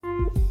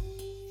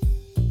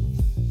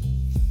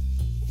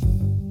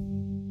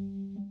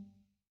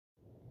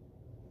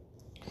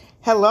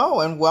Hello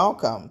and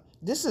welcome.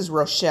 This is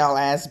Rochelle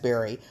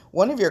Asbury,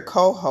 one of your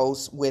co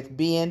hosts with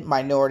Being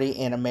Minority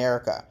in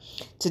America.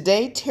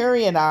 Today,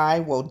 Terry and I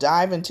will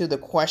dive into the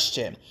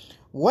question,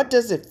 what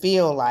does it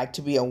feel like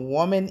to be a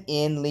woman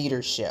in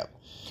leadership?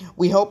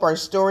 We hope our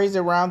stories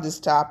around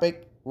this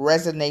topic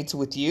resonates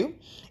with you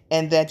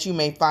and that you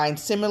may find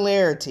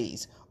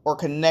similarities or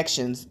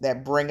connections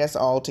that bring us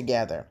all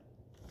together.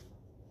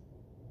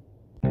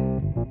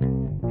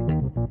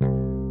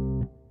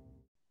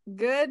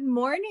 Good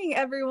morning,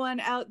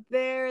 everyone out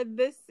there.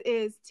 This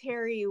is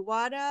Terry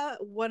Wada,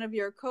 one of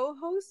your co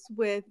hosts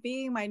with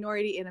Being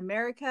Minority in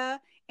America.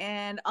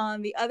 And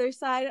on the other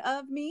side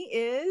of me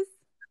is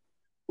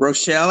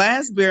Rochelle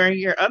Asbury,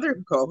 your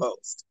other co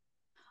host.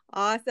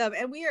 awesome.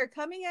 And we are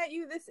coming at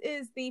you. This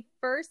is the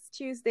first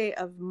Tuesday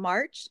of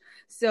March.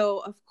 So,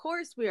 of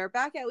course, we are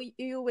back at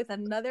you with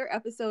another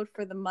episode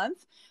for the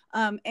month.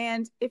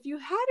 And if you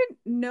hadn't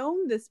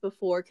known this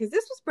before, because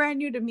this was brand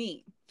new to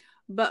me,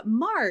 but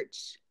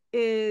March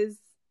is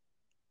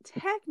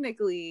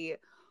technically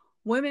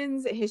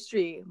Women's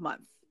History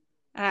Month.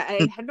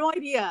 I had no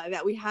idea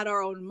that we had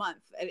our own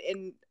month,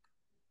 and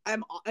I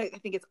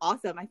think it's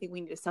awesome. I think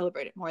we need to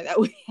celebrate it more that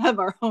we have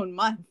our own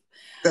month.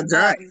 That's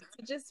right.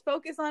 To just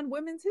focus on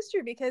women's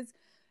history because,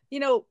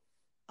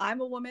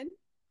 I'm a woman.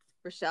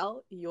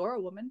 Rochelle, you're a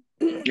woman.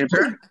 That's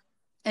right.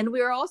 And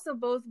we are also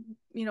both,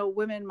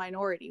 women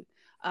minority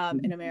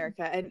in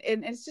America. And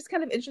it's just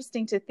kind of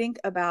interesting to think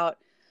about,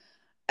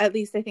 at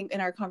least I think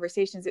in our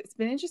conversations, it's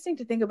been interesting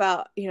to think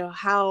about,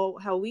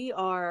 how we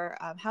are,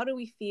 how do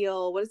we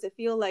feel? What does it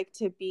feel like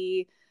to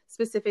be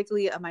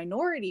specifically a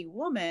minority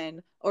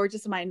woman or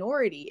just a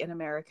minority in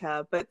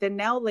America? But then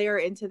now layer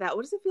into that,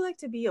 what does it feel like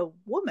to be a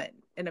woman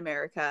in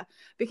America?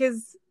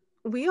 Because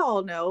we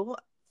all know,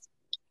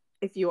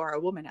 if you are a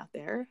woman out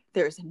there,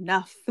 there's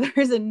enough,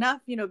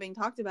 being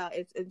talked about.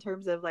 It's in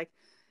terms of like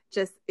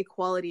just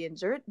equality in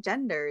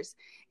genders.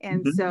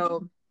 And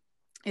so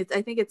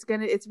I think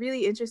it's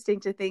really interesting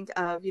to think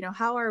of,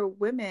 how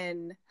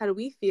do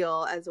we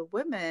feel as a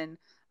woman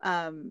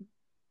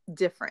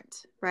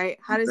different, right?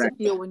 How does it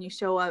feel when you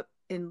show up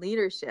in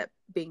leadership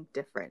being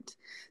different?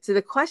 So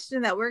the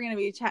question that we're going to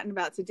be chatting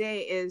about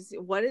today is,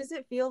 what does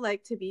it feel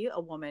like to be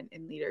a woman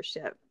in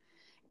leadership?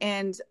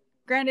 And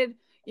granted,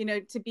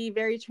 to be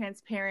very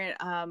transparent,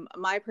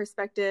 my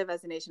perspective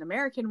as an Asian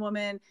American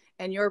woman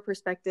and your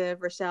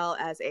perspective, Rochelle,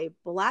 as a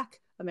Black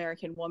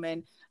American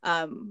woman,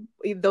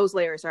 those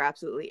layers are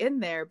absolutely in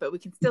there, but we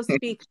can still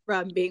speak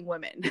from being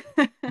women.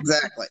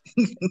 Exactly.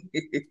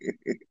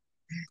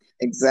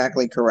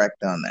 Exactly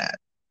correct on that.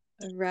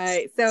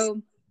 Right.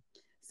 So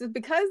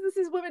because this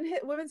is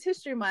Women's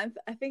History Month,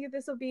 I think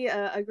this will be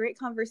a great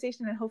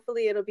conversation, and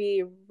hopefully it'll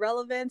be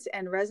relevant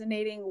and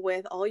resonating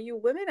with all you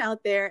women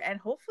out there, and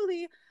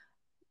hopefully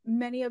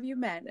many of you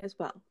men as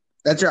well.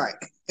 That's right.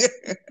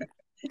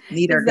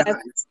 Need our guys.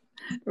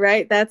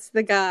 Right. That's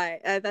the guy.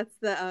 That's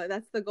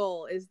the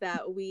goal, is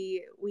that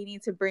we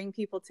need to bring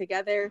people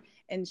together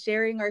and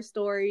sharing our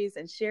stories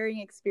and sharing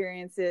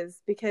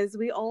experiences, because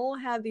we all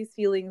have these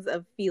feelings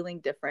of feeling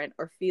different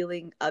or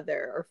feeling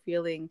other or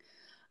feeling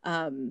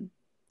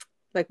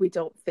like we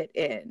don't fit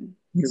in.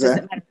 Exactly.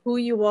 Doesn't matter who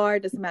you are,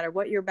 doesn't matter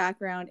what your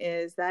background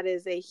is. That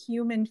is a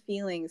human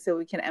feeling, so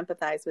we can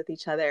empathize with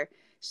each other.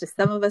 It's just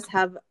some of us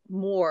have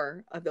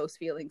more of those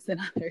feelings than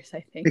others,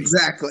 I think.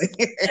 Exactly.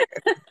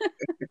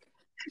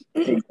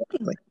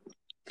 Exactly.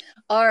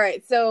 All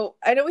right. So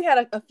I know we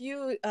had a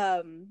few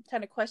kind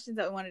of questions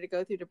that we wanted to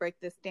go through to break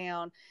this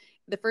down.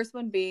 The first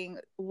one being,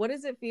 what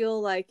does it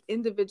feel like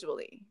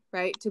individually,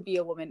 right, to be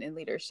a woman in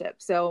leadership?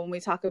 So when we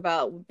talk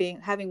about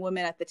having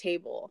women at the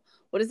table,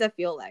 what does that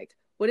feel like?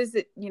 What is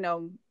it,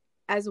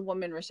 as a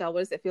woman, Rochelle, what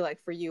does it feel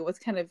like for you?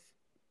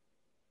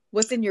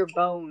 What's in your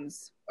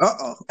bones?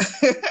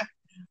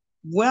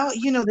 Well,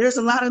 there's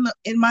a lot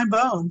in my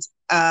bones,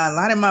 a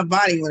lot in my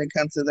body when it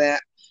comes to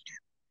that.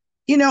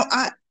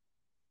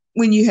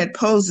 When you had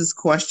posed this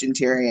question,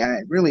 Terry,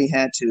 I really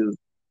had to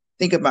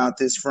think about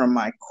this from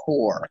my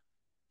core.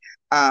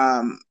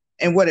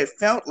 And what it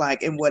felt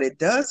like and what it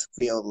does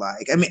feel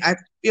like. I mean, I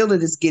feel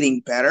that it's getting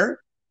better,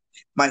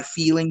 my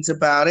feelings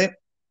about it,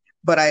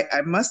 but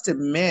I must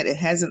admit it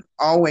hasn't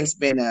always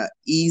been an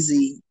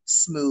easy,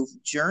 smooth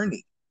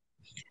journey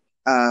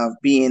of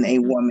being a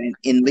woman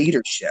in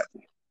leadership,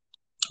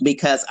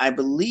 because I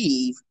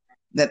believe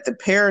that the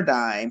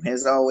paradigm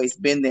has always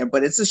been there,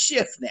 but it's a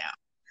shift now,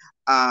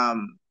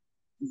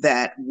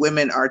 that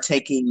women are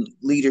taking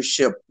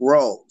leadership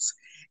roles.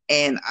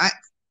 And I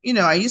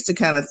used to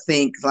kind of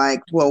think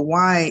like, well,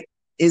 why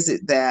is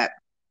it that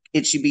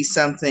it should be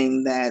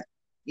something that,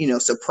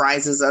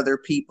 surprises other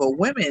people?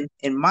 Women,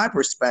 in my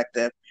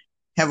perspective,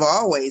 have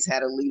always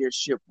had a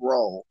leadership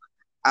role.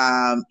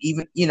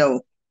 Even,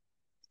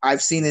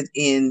 I've seen it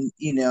in,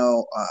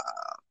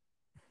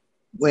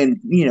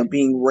 when,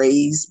 being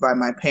raised by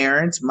my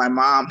parents. My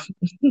mom,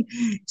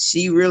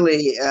 she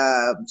really,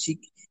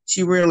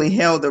 she really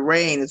held the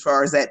reign as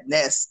far as that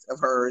nest of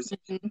hers,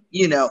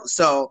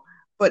 so,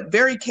 but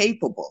very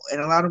capable. And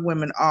a lot of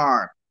women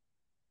are.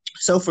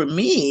 So for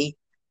me,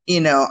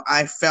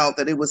 I felt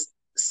that it was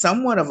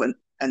somewhat of a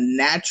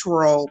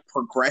natural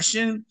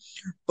progression,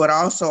 but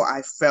also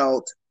I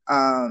felt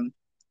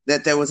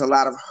that there was a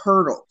lot of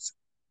hurdles,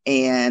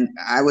 and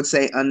I would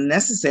say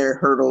unnecessary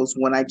hurdles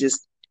when I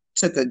just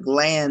took a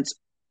glance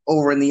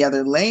over in the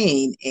other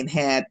lane and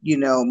had,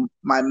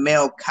 my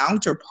male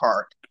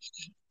counterpart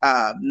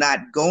not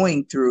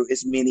going through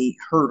as many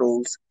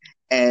hurdles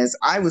as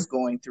I was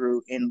going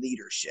through in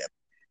leadership.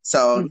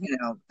 So,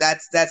 Mhm.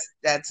 that's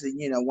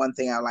one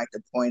thing I like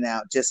to point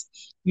out. Just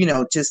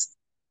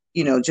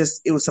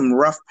it was some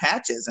rough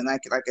patches, and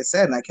like I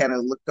said, and I kind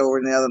of looked over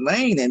in the other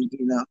lane, and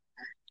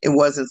it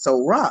wasn't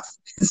so rough.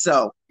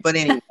 So, but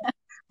anyway,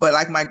 but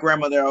like my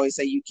grandmother always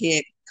say, you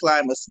can't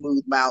climb a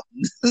smooth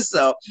mountain.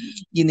 So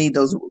you need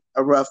those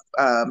rough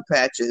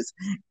patches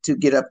to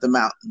get up the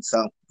mountain.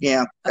 So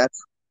yeah,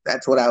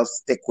 that's what I'll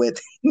stick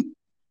with.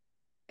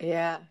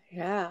 Yeah,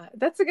 yeah.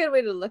 That's a good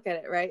way to look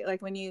at it, right?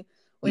 Like when you're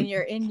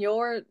in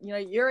your,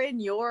 you're in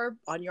your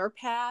on your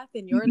path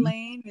in your Mhm.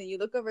 lane, and you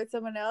look over at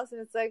someone else,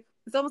 and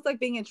it's almost like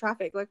being in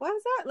traffic. Like, why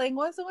is that lane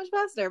going so much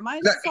faster?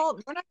 Mine's just all,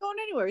 we're not going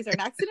anywhere. Is there an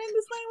accident in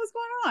this lane? What's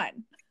going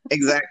on?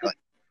 Exactly.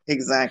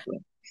 Exactly.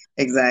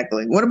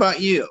 Exactly. What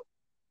about you?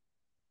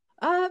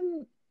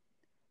 Um,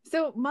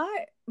 so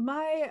my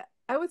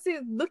I would say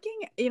looking,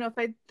 if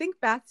I think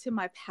back to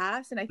my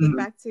past and I think Mhm.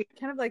 back to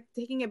kind of like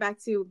taking it back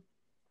to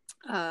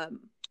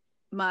um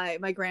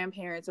my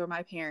grandparents or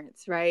my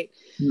parents, right?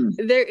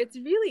 Mhm. There, it's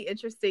really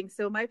interesting.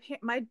 So my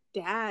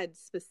dad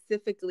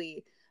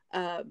specifically,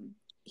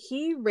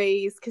 he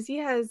raised, because he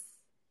has,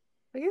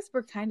 I guess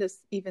we're kind of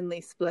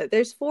evenly split.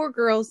 There's four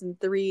girls and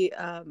three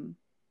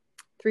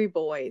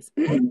boys.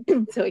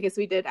 So I guess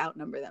we did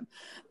outnumber them.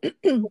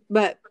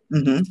 But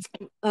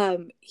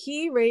Mhm.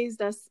 he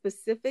raised us,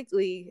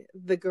 specifically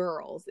the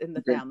girls in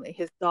the Okay. family,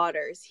 his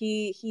daughters.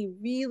 He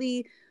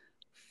really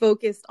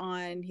focused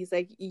on, he's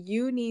like,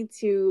 you need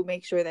to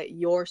make sure that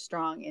you're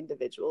strong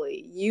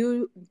individually.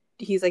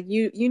 He's like,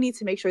 you need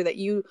to make sure that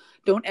you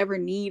don't ever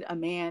need a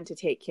man to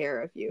take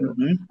care of you.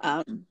 Mhm.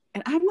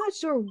 And I'm not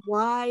sure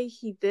why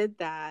he did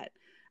that.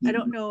 I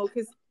don't Mhm. know,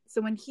 because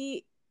so when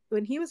he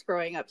was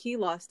growing up, he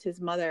lost his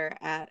mother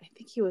at, I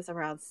think he was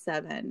around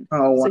 7.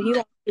 Oh wow. So he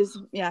lost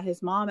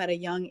his mom at a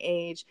young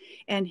age,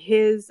 and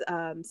his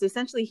so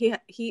essentially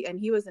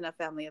he was in a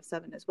family of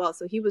 7 as well.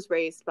 So he was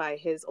raised by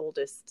his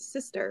oldest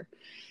sister,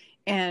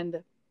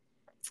 and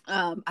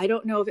I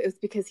don't know if it was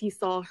because he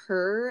saw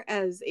her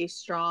as a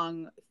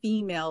strong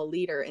female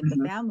leader in the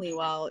Mhm. family,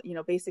 while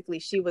basically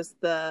she was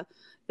the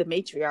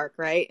matriarch,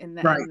 right,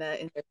 Right. in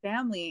their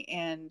family,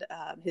 and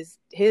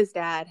his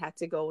dad had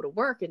to go to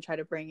work and try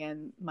to bring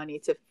in money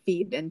to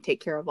feed and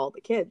take care of all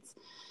the kids.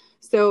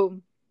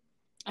 So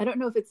I don't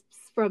know if it's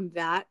from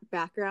that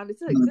background.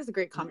 Mhm. This is a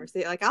great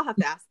conversation. Like, I'll have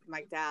to ask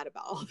my dad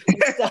about all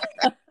this stuff.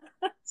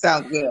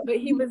 Sounds good. But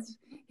he was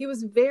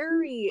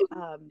very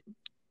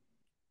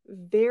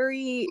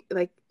very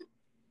like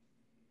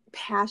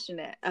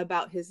passionate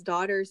about his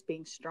daughters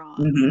being strong,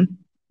 Mhm.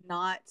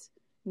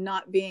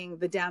 not being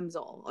the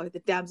damsel or the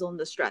damsel in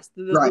distress,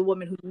 the Right.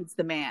 woman who needs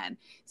the man.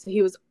 So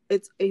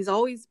he's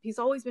always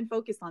been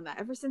focused on that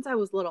ever since I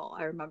was little,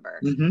 I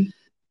remember. Mhm.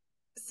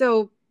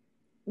 So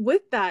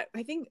with that,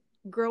 I think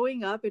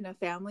growing up in a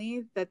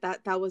family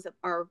that was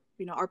our,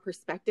 our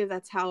perspective,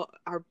 that's how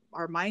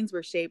our minds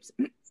were shaped.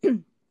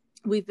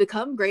 We've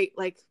become great,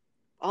 like,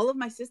 all of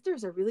my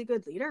sisters are really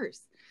good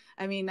leaders.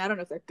 I mean, I don't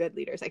know if they're good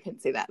leaders, I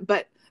couldn't say that,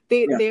 but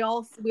Yeah. we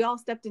all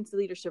stepped into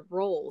leadership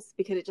roles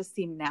because it just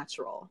seemed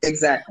natural.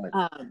 Exactly.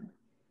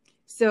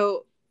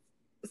 So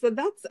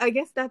that's, I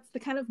guess that's the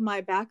kind of my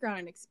background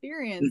and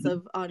experience Mhm.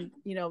 of on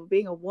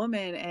being a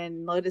woman,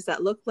 and what does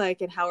that look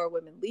like, and how are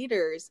women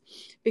leaders.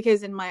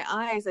 Because in my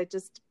eyes,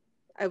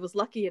 I was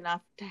lucky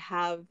enough to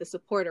have the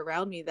support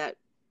around me that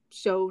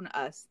shown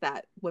us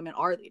that women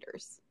are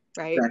leaders,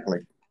 right? Exactly.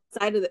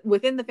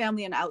 Within the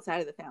family and outside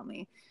of the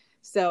family.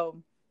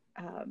 So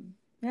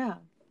yeah.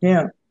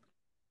 Yeah.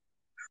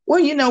 Well,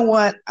 you know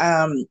what?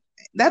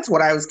 That's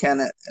what I was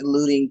kind of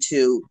alluding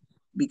to,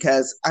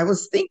 because I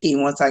was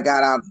thinking once I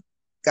got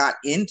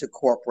into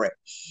corporate,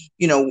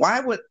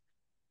 why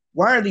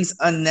are these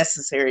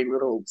unnecessary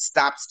little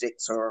stop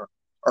sticks or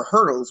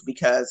hurdles?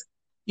 Because,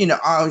 I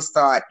always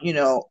thought,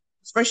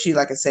 especially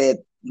like I said,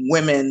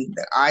 women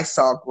that I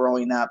saw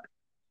growing up,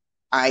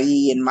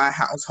 i.e., in my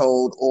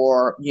household,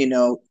 or,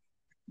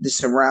 the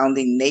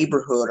surrounding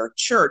neighborhood or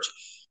church,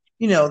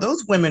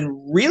 those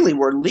women really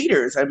were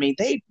leaders. I mean,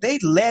 they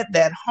led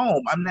that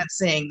home. I'm not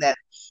saying that,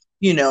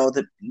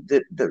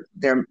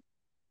 their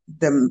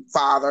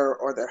father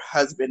or their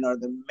husband or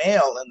the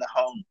male in the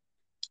home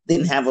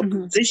didn't have a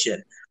Mm-hmm.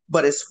 position,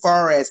 but as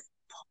far as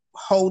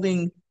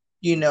holding,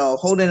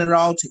 holding it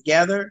all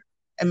together,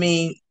 I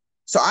mean,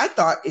 so I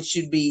thought it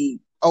should be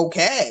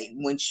okay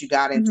once you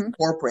got into Mm-hmm.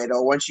 corporate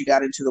or once you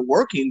got into the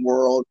working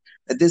world,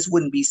 that this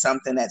wouldn't be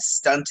something that's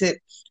stunted,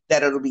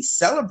 that it'll be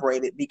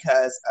celebrated,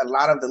 because a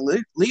lot of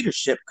the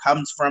leadership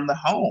comes from the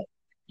home.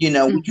 We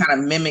Mm-hmm. kind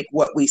of mimic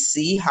what we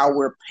see, how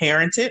we're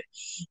parented.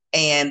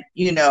 And,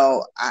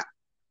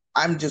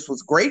 I'm just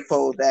was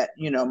grateful that,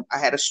 I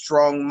had a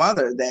strong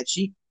mother, that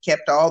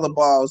kept all the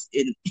balls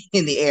in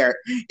the air.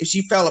 If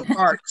she fell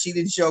apart, she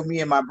didn't show me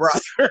and my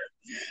brother.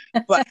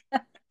 But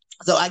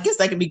so I guess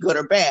that can be good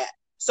or bad.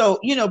 So,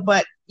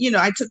 but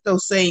I took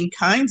those same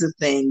kinds of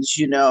things,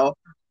 and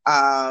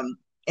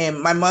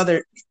my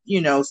mother,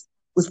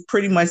 was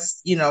pretty much,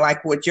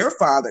 like what your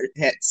father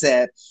had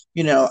said,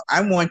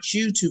 I want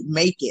you to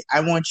make it.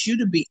 I want you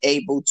to be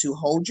able to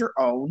hold your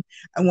own.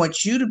 I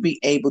want you to be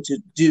able to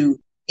do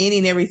any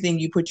and everything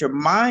you put your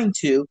mind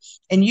to.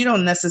 And you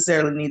don't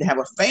necessarily need to have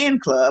a fan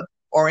club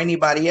or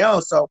anybody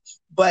else. So,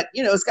 but,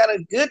 it's kind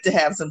of good to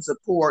have some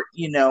support,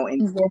 in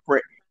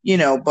corporate,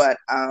 but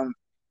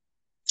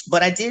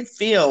I did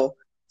feel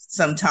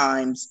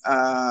sometimes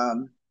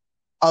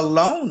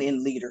alone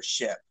in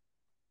leadership,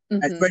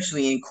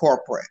 especially in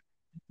corporate,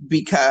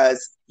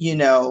 because,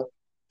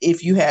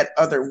 if you had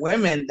other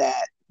women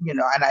that,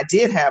 and I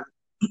did have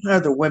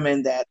other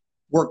women that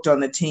worked on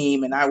the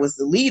team and I was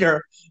the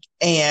leader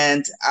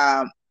and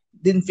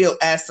didn't feel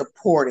as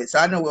supported. So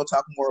I know we'll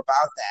talk more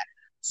about that.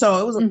 So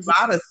it was a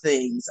lot of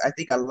things, I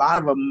think a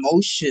lot of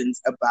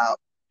emotions about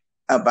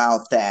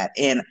that.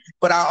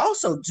 But I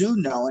also do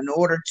know in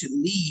order to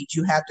lead,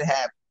 you have to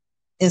have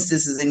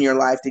instances in your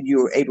life that you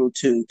were able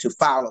to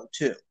follow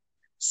too.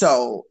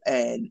 So,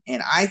 and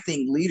I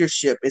think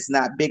leadership is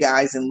not big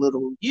I's and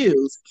little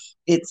U's.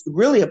 It's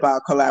really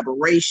about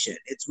collaboration.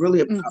 It's really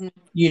about,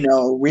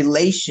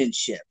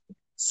 relationship.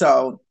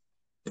 So,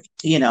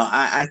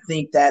 I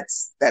think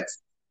that's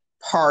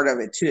part of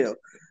it too.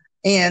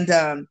 And,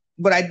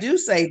 but I do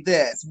say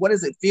this, what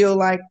does it feel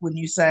like when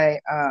you say,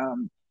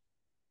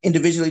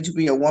 individually to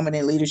be a woman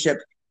in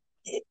leadership?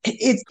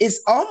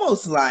 It's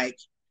almost like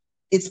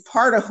it's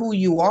part of who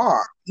you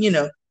are,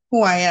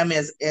 who I am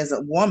as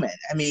a woman.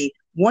 I mean,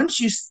 once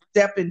you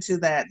step into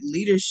that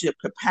leadership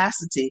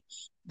capacity,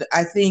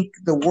 I think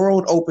the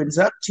world opens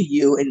up to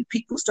you and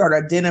people start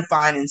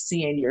identifying and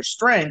seeing your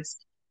strengths.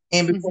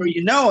 And before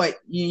you know it,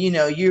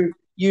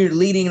 you're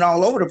leading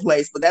all over the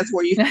place, but that's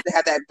where you have to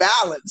have that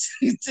balance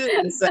too,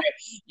 to say,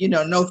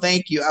 no,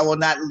 thank you. I will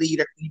not be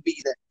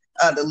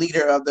the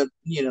leader of the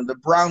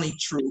Brownie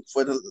troop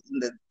for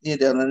the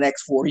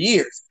next 4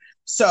 years.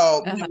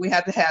 So we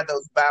have to have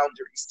those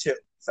boundaries too.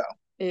 So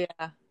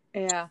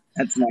yeah,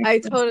 that's nice. I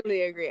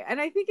totally agree, and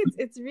I think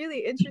it's really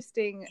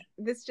interesting.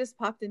 This just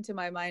popped into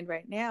my mind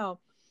right now.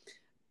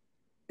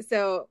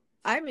 So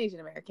I'm Asian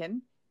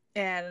American,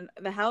 and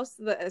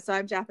so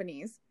I'm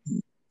Japanese,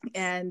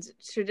 and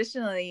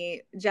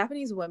traditionally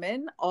Japanese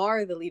women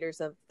are the leaders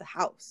of the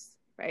house.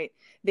 Right?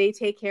 They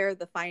take care of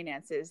the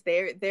finances.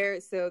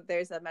 So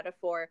there's a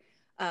metaphor.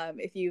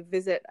 If you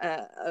visit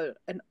a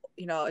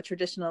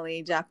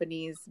traditionally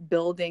Japanese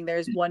building,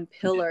 there's one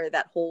pillar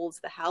that holds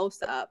the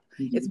house up.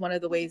 It's one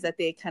of the ways that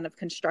they kind of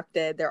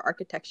constructed their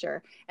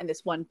architecture. And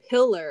this one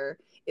pillar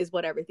is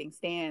what everything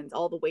stands.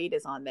 All the weight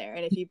is on there.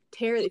 And if you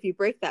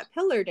break that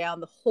pillar down,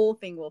 the whole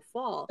thing will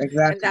fall.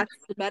 Exactly. And that's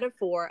the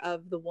metaphor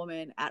of the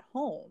woman at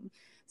home.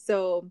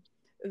 So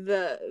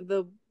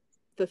the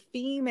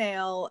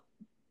female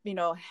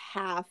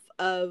half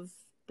of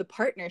the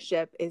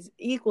partnership is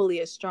equally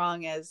as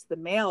strong as the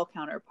male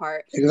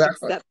counterpart,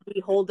 except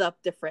we hold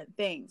up different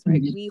things, right?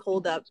 We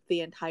hold up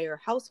the entire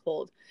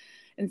household.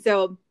 And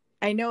so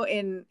I know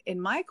in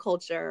my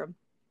culture,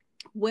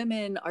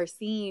 women are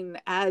seen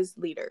as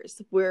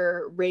leaders.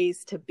 We're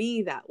raised to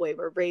be that way.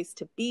 We're raised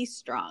to be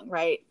strong,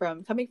 right?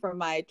 Coming from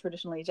my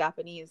traditionally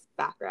Japanese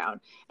background.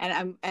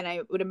 And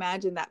I would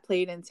imagine that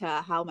played into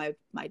how my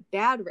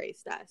dad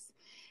raised us.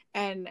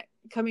 And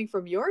coming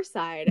from your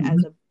side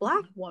as a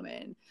Black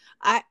woman,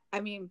 I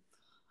mean,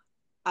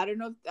 I don't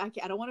know, I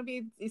don't want to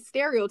be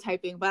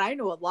stereotyping, but I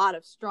know a lot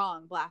of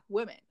strong Black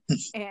women.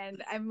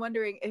 And I'm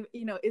wondering if,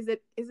 is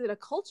it a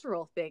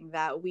cultural thing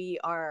that we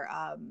are,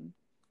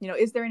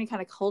 is there any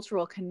kind of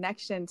cultural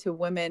connection to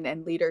women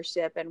and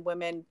leadership and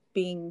women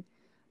being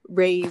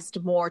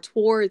raised more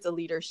towards a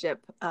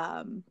leadership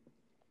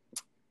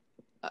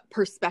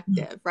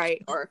perspective,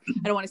 right? Or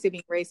I don't want to say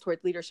being raised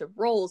towards leadership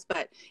roles,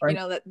 but right.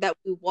 That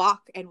we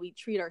walk and we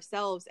treat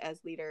ourselves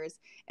as leaders.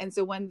 And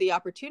so when the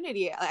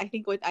opportunity, I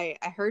think what I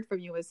heard from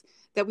you is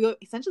that we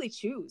essentially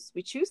choose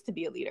to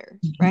be a leader,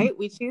 right?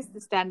 We choose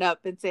to stand up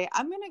and say,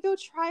 I'm going to go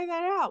try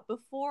that out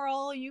before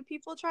all you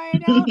people try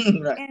it out.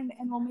 Right. And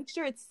we'll make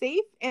sure it's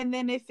safe. And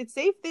then if it's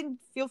safe, then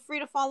feel free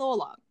to follow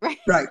along, right?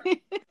 Right.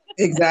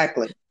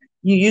 Exactly.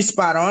 You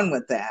spot on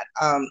with that.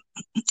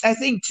 I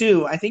think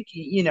too,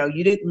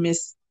 you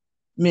didn't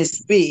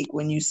misspeak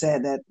when you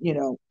said that,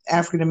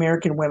 African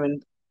American women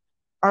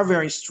are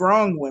very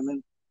strong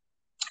women.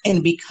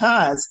 And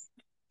because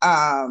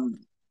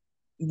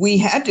we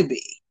had to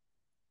be.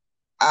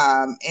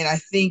 And I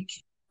think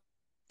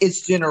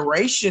it's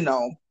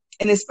generational.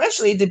 And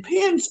especially it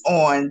depends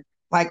on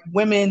like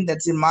women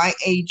that's in my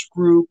age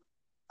group.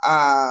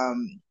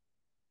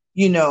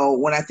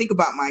 When I think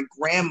about my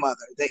grandmother,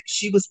 that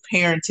she was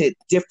parented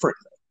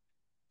differently.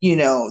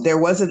 There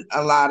wasn't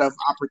a lot of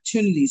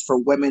opportunities for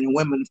women and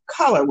women of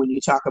color when you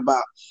talk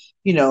about,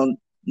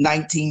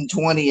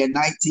 1920 and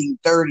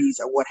 1930s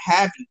or what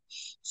have you.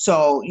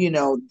 So,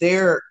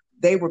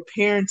 they were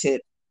parented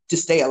to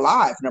stay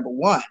alive, number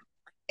one.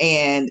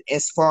 And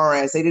as far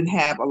as they didn't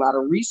have a lot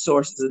of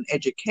resources and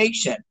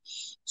education.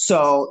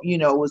 So,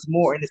 it was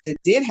more, and if they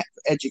did have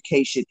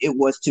education, it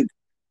was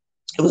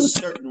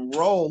certain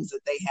roles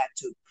that they had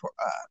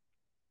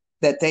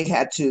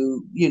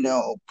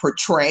to,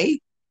 portray,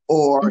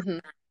 or, Mm-hmm.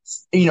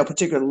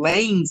 particular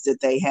lanes that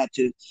they had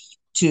to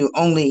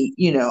only,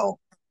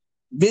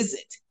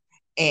 visit.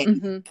 And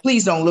Mm-hmm.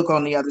 please don't look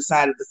on the other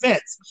side of the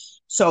fence.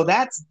 So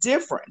that's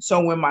different.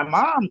 So when my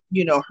mom,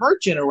 her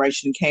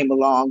generation came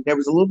along, there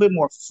was a little bit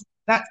more,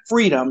 not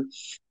freedom,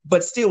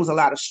 but still was a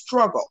lot of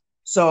struggle.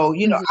 So,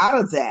 Mm-hmm. out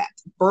of that,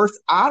 birth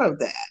out of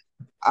that,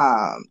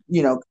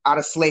 out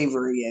of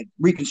slavery and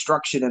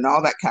Reconstruction and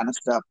all that kind of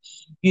stuff,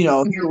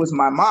 here was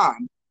my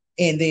mom.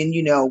 And then,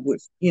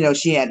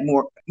 she had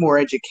more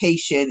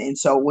education. And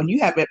so when you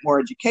have more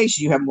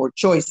education, you have more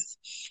choices.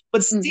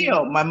 But Mm-hmm.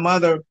 still, my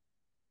mother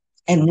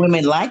and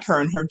women like her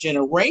and her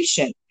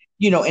generation,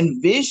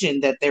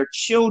 envisioned that their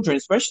children,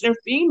 especially their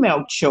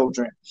female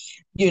children,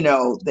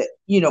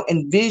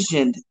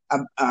 envisioned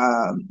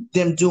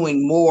them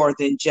doing more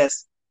than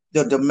just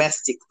the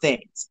domestic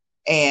things.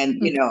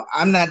 And,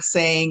 I'm not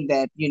saying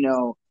that,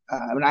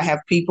 and I have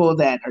people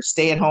that are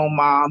stay-at-home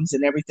moms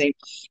and everything,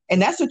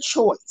 and that's a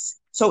choice.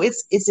 So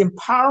it's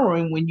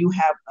empowering when you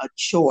have a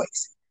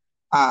choice.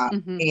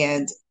 Mm-hmm.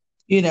 And,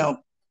 you know,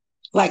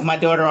 like my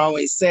daughter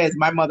always says,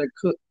 my mother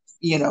cooked,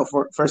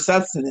 for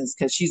subsistence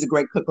because she's a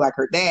great cook like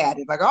her dad.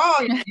 It's like,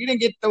 oh, you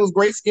didn't get those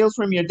great skills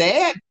from your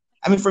dad?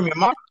 I mean, from your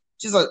mom?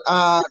 She's like,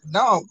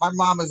 no, my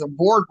mom is a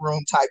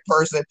boardroom type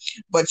person,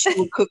 but she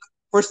will cook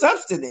for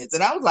subsistence.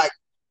 And I was like,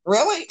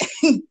 really?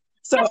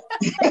 So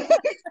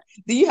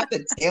do you have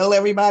to tell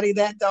everybody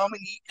that,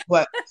 Dominique?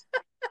 But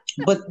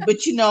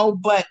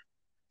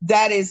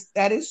that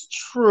is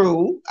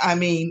true. I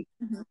mean,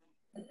 Mm-hmm.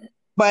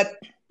 but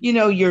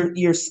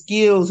your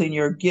skills and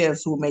your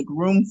gifts will make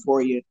room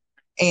for you,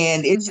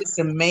 and it's Mm-hmm. just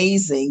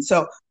amazing.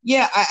 So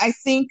yeah, I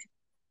think,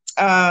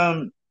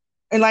 and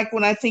like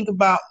when I think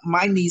about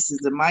my nieces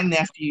and my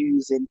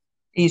nephews, and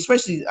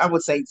especially I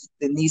would say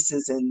the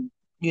nieces and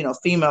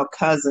female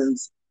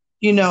cousins,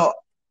 you know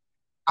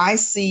I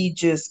see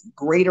just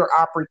greater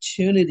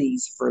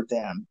opportunities for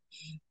them,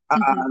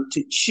 Mm-hmm.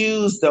 to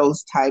choose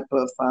those type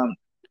of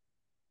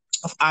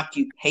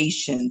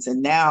occupations.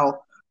 And now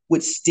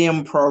with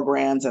STEM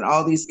programs and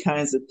all these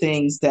kinds of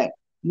things, that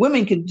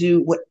women can do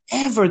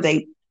whatever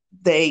they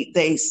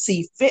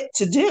see fit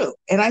to do.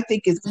 And I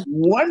think it's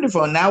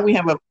wonderful. Now we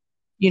have a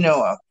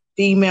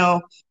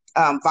female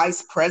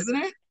vice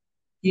president,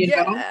 you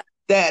know, Yeah.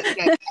 that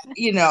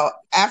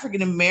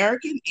African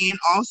American and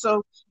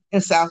also in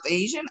South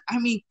Asian. I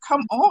mean,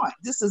 come on.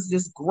 This is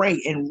just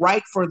great and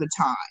right for the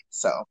time.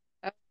 So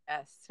Oh,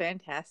 yes,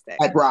 fantastic.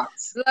 that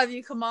rocks. Love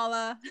you,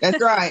 Kamala.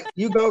 That's right.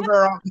 You go,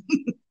 girl.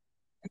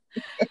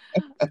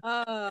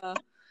 uh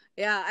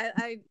yeah,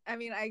 I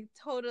mean, I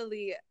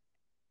totally,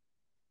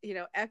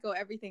 echo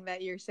everything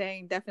that you're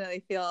saying.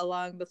 Definitely feel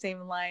along the same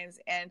lines.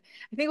 And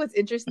I think what's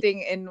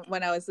interesting in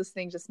when I was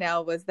listening just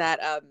now was that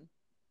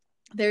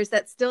there's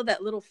that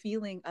little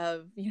feeling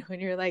of, when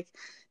you're like,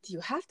 do you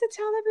have to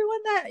tell everyone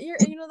that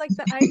like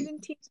that I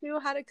didn't teach you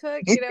how to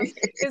cook,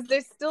 because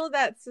there's still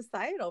that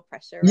societal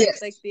pressure, right?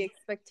 Like Yes. the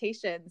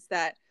expectations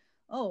that,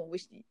 oh,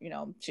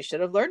 she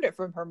should have learned it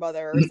from her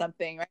mother or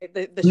something, right?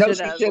 The No, should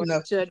she have, or shouldn't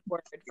have. should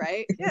word,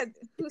 right? Yeah,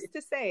 who's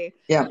to say?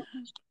 Yeah.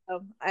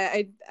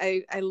 I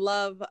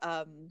love,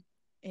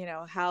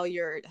 how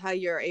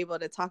you're able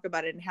to talk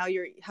about it, and how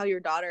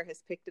your daughter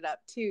has picked it up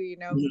too,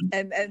 Mhm.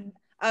 and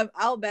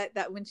I'll bet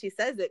that when she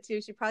says it too,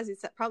 she probably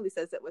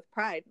says it with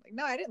pride. Like,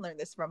 no, I didn't learn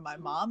this from my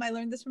mom. I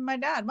learned this from my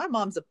dad. My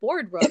mom's a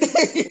boardroom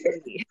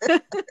lady.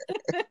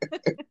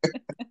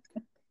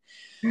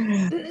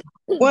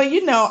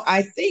 Well,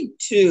 I think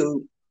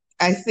too,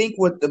 I think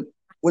what the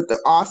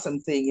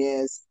awesome thing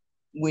is,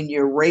 when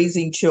you're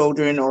raising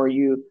children, or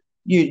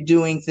you're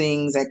doing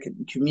things at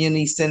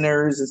community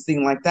centers and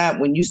things like that,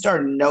 when you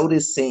start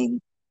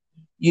noticing,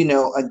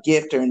 a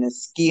gift or a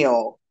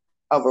skill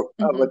of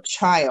Mm-hmm. a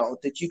child,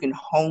 that you can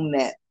hone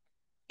that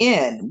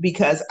in.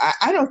 Because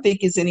I don't think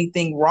it's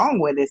anything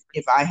wrong with it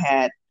if I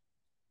had,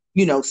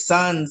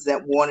 sons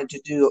that wanted to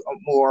do a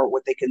more,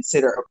 what they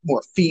consider a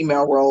more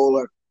female role,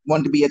 or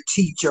wanted to be a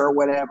teacher or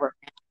whatever.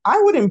 I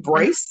would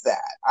embrace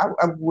that.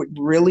 I would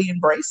really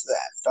embrace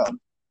that. So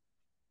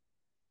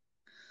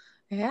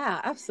Yeah,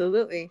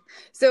 absolutely.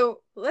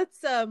 So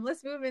let's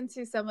move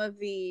into some of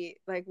the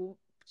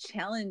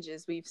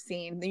challenges we've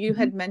seen. You mhm,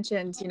 had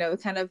mentioned,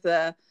 kind of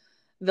the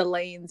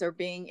lanes, or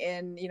being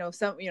in,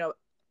 some,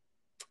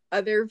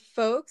 other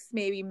folks,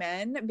 maybe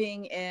men,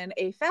 being in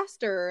a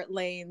faster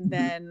lane mhm.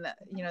 than,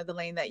 the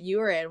lane that you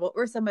were in. What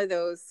were some of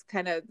those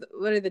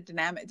what are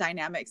the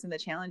dynamics and the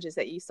challenges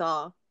that you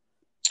saw?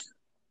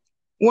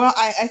 Well,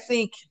 I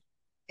think,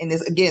 and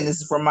this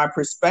is from my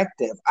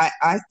perspective.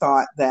 I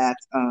thought that,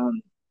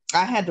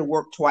 I had to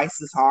work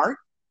twice as hard,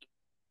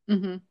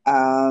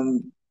 Mm-hmm.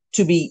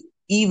 to be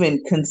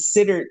even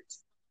considered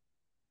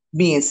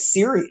being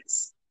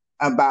serious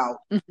about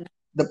Mm-hmm.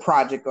 the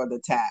project or the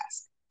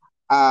task.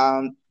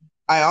 Um,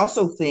 I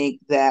also think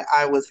that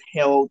I was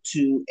held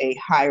to a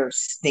higher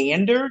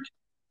standard.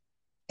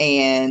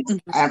 And Mhm.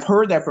 I've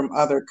heard that from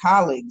other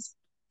colleagues,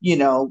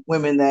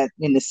 women that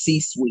in the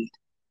C-suite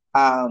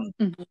um,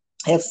 Mhm.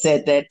 have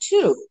said that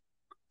too.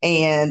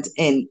 And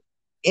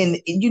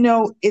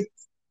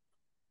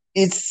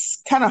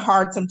it's kind of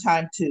hard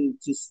sometimes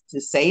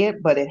to say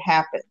it, but it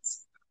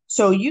happens.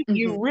 So you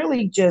Mhm.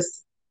 really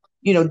just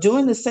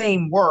doing the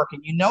same work,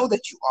 and you know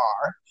that you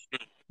are,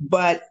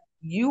 but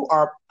you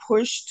are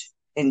pushed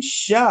and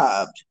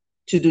shoved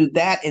to do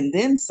that and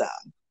then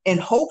some, in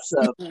hopes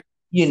of Mhm.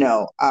 you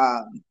know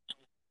um,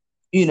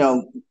 you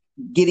know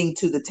getting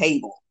to the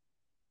table.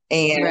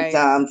 And Right.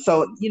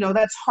 so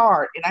that's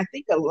hard. And I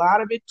think a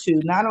lot of it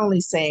too, not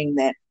only saying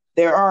that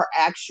there are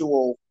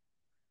actual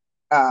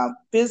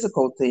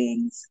physical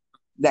things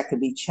that could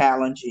be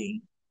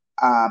challenging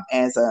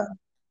as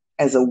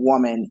a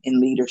woman in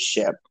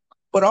leadership,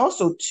 but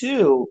also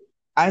too,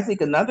 I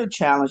think another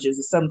challenge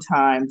is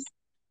sometimes,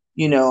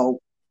 you know,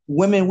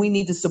 women, we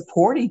need to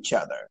support each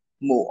other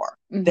more.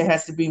 There Mhm.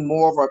 has to be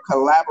more of a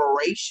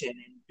collaboration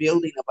and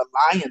building of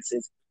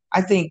alliances.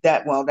 I think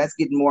that, well, that's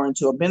getting more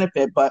into a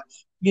benefit, but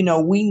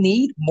we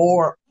need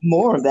more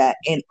of that.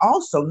 And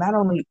also not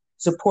only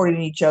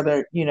supporting each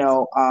other,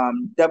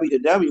 W to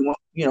W,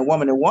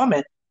 woman to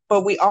woman,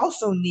 but we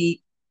also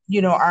need,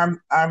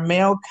 our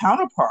male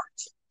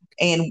counterparts.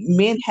 And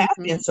men have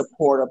Mhm. been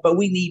supportive, but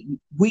we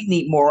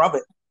need more of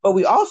it. But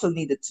we also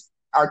need to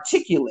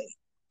articulate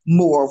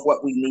more of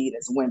what we need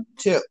as women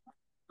too.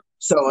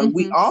 So, and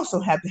we Mhm. also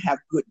have to have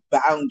good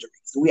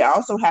boundaries. We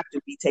also have to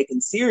be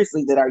taken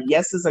seriously that our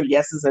yeses are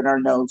yeses and our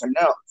nos are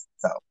nos.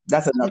 So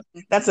Mhm.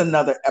 that's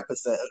another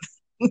episode.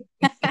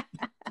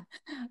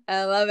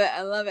 I love it.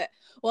 I love it.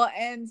 Well,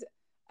 and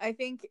I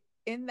think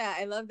in that,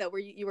 I love that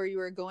where you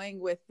were going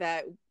with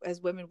that.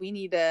 As women, we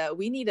need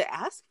to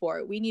ask for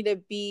it. We need to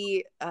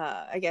be,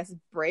 I guess,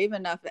 brave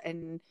enough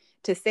and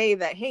to say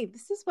that, hey,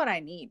 this is what I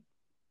need,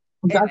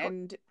 Exactly.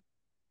 and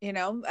and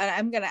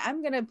I'm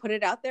gonna put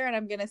it out there, and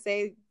I'm gonna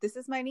say this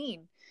is my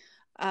need,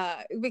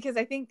 because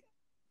I think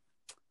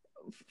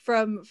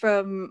from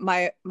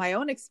my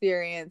own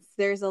experience,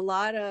 there's a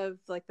lot of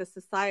like the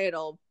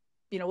societal,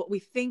 what we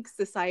think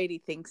society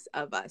thinks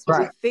of us, what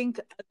we Right. think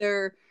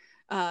other,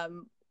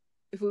 um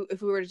if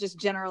we were to just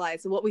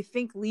generalize what we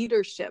think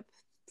leadership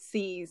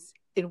sees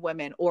in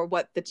women, or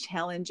what the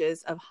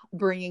challenges of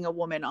bringing a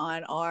woman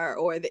on are,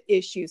 or the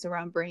issues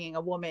around bringing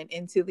a woman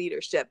into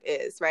leadership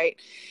is, right?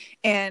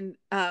 And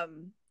a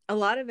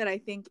lot of it, I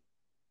think,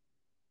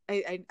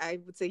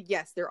 I would say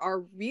yes, there are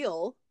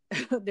real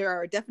there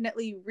are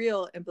definitely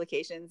real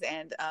implications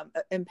and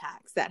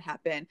impacts that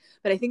happen,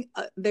 but I think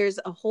there's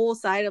a whole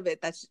side of it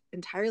that's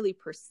entirely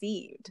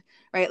perceived,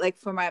 right? Like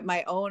for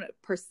my own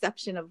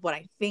perception of what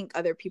I think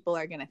other people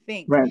are going to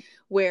think, Right.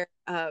 where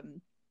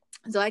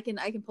so I can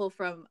pull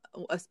from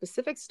a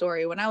specific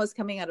story. When I was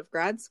coming out of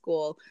grad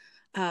school,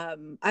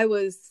 I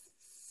was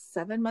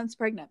 7 months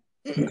pregnant.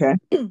 Okay.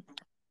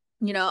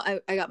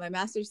 I got my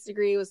master's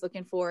degree, was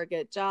looking for a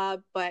good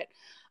job, but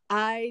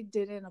I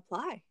didn't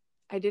apply.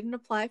 I didn't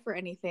apply for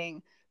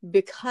anything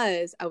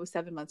because I was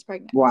 7 months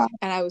pregnant. Wow.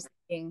 And I was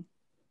thinking,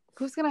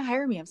 who's going to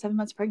hire me? I'm 7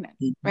 months pregnant,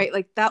 Mhm. right?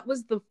 Like that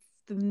was the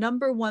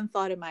number one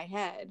thought in my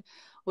head,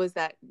 was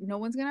that no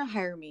one's going to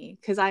hire me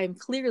because I am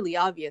clearly,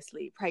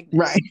 obviously pregnant.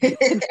 Right.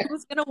 And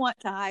who's going to want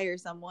to hire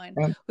someone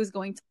who's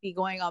going to be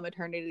going on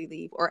maternity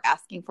leave or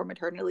asking for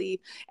maternity leave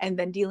and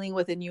then dealing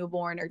with a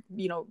newborn, or,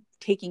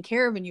 taking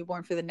care of a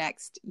newborn for the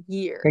next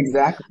year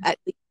Exactly. at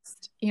least,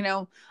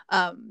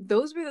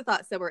 those were the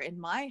thoughts that were in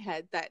my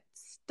head that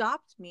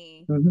stopped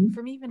me Hmm.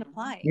 from even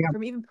applying, Yeah.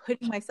 from even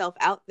putting myself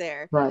out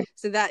there. Right.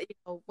 So that,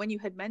 when you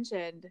had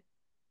mentioned,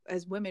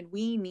 as women,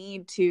 we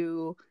need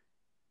to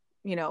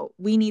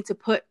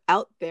put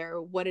out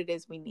there what it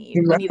is we need.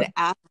 We need Exactly. to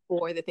ask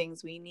for the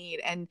things we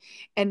need.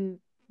 And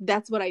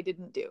that's what I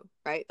didn't do,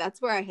 right?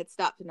 That's where I had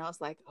stopped, and I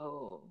was like,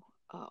 oh,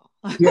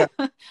 Yeah.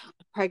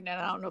 pregnant.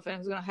 I don't know if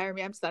anyone's going to hire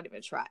me. I'm just not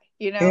even try,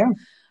 Yeah.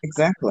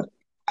 Exactly.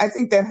 I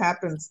think that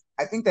happens.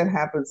 I think that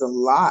happens a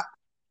lot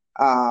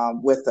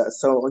with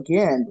us. So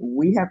again,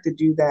 we have to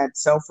do that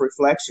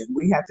self-reflection.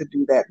 We have to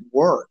do that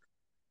work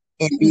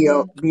and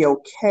Mm-hmm. be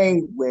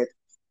okay with,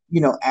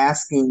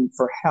 asking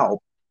for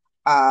help.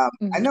 I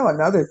Mm-hmm. know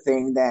another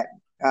thing that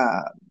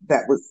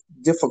was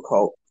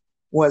difficult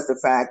was the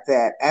fact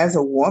that as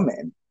a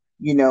woman,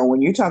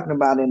 when you're talking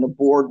about in the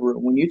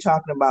boardroom, when you're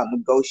talking about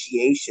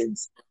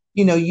negotiations,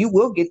 you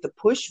will get the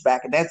pushback,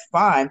 and that's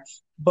fine.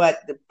 But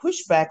the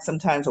pushback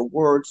sometimes are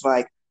words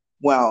like,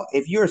 well,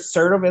 if you're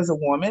assertive as a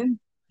woman,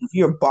 if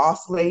you're a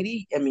boss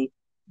lady, I mean,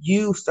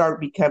 you start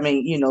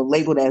becoming,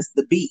 labeled as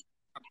the B.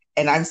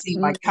 And I've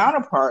seen my Mm-hmm.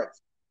 counterparts,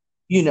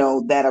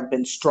 that have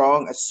been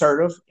strong,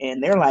 assertive,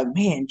 and they're like,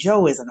 man,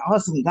 Joe is an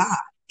awesome guy.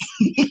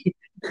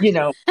 you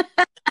know,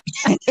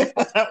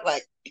 I'm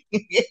like,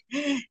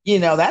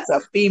 that's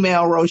a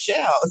female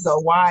Rochelle. So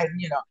why,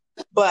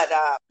 but,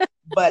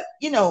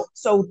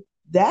 so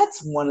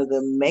that's one of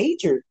the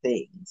major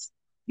things,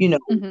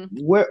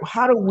 Mm-hmm.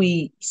 how do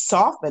we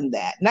soften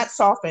that? Not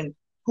soften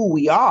who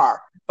we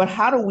are, but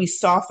how do we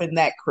soften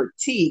that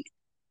critique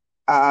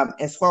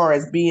as far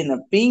as being a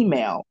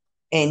female?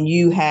 And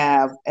you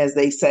have, as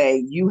they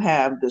say, you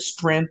have the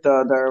strength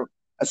or the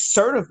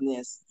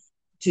assertiveness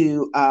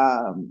to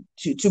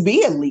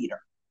be a leader,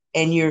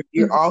 and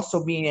you're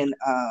also being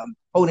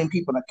holding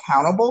people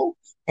accountable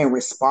and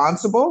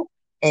responsible,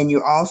 and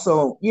you're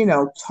also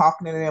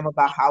talking to them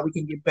about how we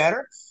can get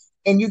better,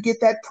 and you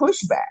get that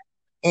pushback.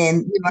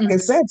 And like I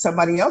said,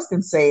 somebody else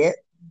can say it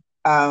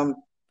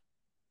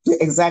the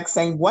exact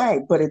same way,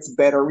 but it's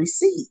better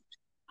received.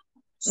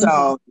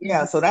 So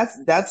yeah, so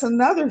that's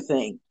another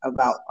thing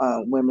about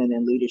women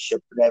in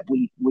leadership that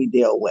we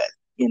deal with,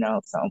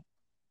 So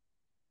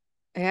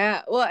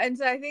yeah, well, and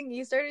so I think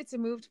you started to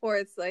move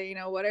towards like,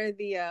 what are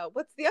the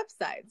what's the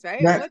upsides,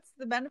 right? right. What's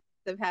the benefits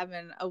of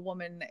having a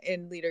woman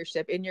in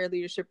leadership, in your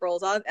leadership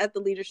roles, at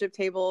the leadership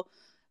table,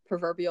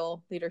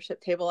 proverbial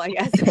leadership table, I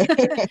guess,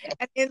 and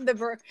in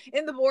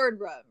the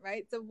boardroom,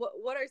 right? So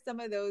what are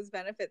some of those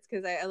benefits?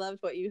 Because I loved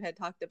what you had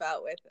talked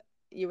about with,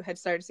 you had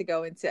started to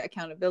go into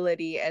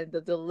accountability and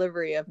the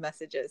delivery of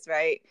messages,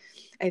 right?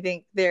 I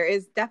think there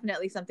is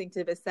definitely something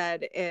to be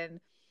said in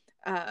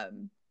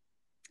and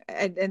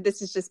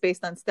this is just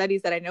based on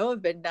studies that I know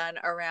have been done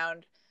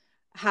around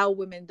how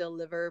women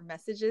deliver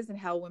messages and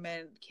how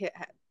women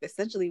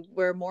essentially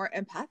we're more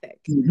empathic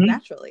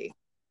naturally.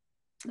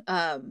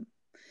 And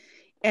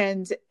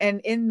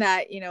in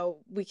that,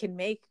 we can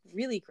make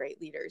really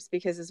great leaders,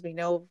 because as we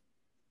know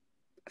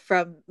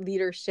from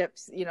leadership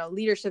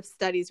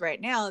studies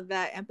right now,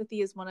 that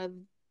empathy is one of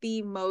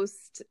the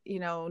most,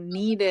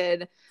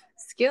 needed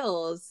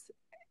skills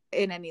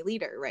in any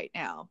leader right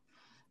now.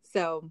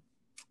 So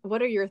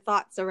what are your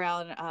thoughts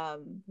around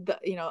the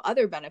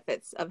other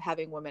benefits of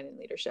having women in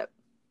leadership?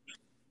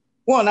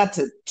 Well, not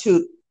to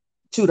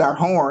toot our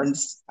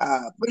horns,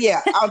 but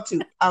yeah, I'll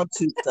toot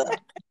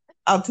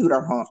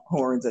our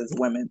horns as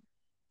women.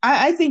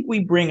 I think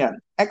we bring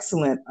an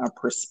excellent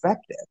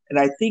perspective, and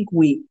I think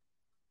we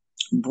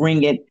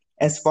bring it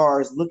as far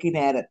as looking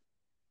at it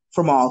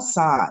from all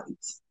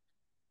sides.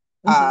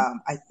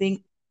 I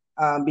think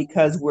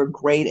because we're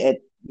great at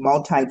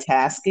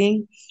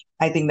multitasking,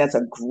 I think that's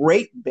a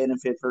great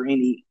benefit for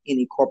any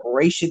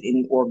corporation,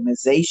 any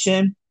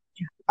organization.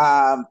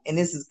 And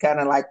this is kind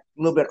of like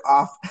a little bit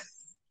off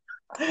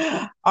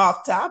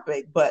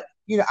topic, but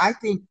I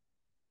think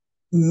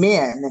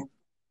men,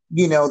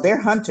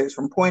 they're hunters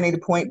from point A to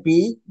point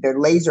B. They're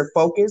laser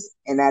focused,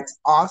 and that's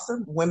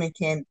awesome. Women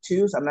can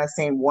too. So I'm not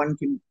saying one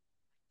can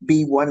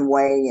be one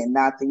way and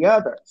not the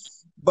other.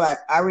 But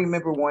I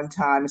remember one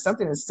time,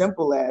 something as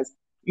simple as,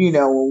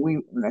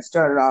 when I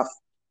started off,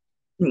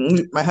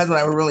 my husband and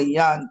I were really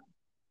young,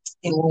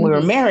 and when we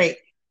were married,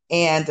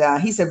 and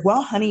he said,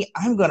 "Well, honey,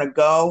 I'm going to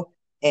go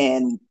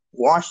and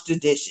wash the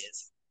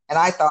dishes." And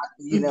I thought,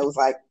 it was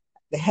like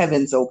the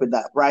heavens opened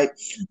up, right?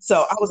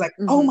 So I was like,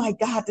 "Oh my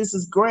God, this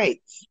is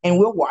great." And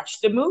we'll watch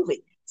the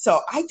movie.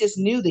 So I just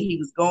knew that he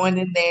was going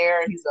in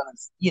there and he's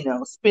going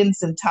to, spend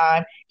some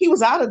time. He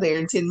was out of there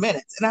in 10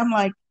 minutes. And I'm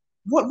like,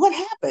 what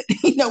happened?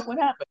 What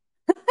happened?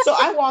 So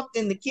I walked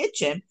in the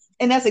kitchen,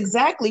 and that's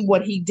exactly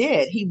what he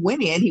did. He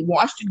went in, he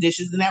washed the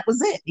dishes, and that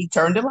was it. He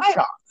turned the light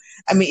off.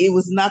 I mean, it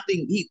was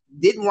nothing. He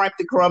didn't wipe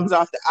the crumbs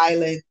off the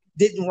island,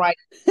 didn't wipe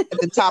at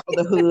the top of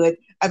the hood.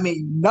 I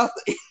mean,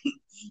 nothing.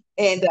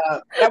 And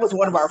that was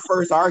one of our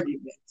first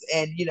arguments.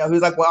 And, he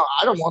was like, "Well,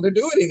 I don't want to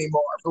do it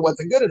anymore if it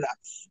wasn't good enough."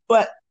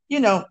 But,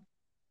 and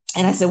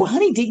I said, "Well,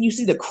 honey, didn't you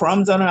see the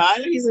crumbs on the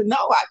island?" He said, "No,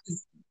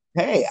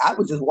 I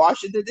was just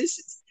washing the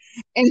dishes."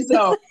 And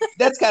so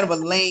that's kind of a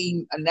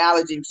lame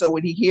analogy. So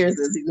when he hears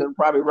this, he's going to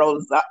probably roll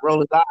his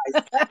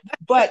eyes.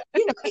 But,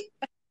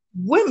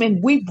 women,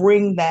 we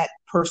bring that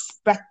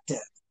perspective.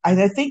 And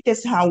I think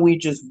that's how we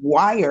just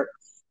wired,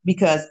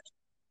 because,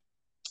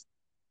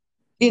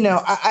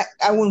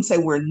 I wouldn't say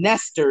we're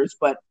nesters,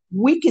 but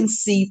we can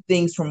see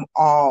things from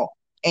all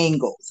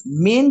angles.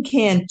 Men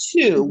can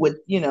too, with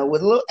a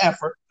little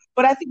effort.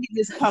 But I think it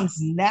just comes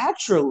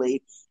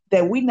naturally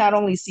that we not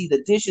only see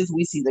the dishes,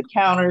 we see the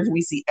counters,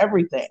 we see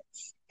everything.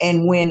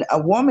 And when a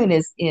woman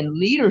is in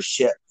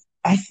leadership,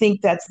 I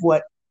think that's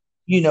what,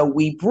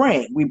 we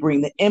bring. We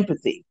bring the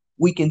empathy.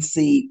 We can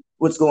see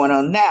what's going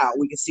on now.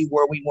 We can see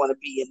where we want to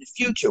be in the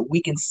future.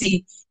 We can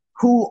see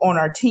who on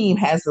our team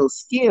has those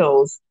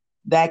skills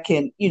that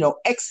can,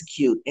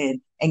 execute and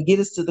get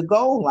us to the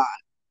goal line.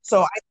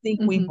 So I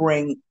think we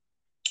bring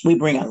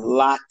a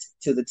lot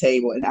to the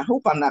table. And I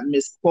hope I'm not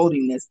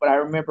misquoting this, but I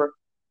remember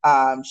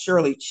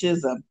Shirley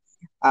Chisholm,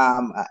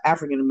 an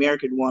African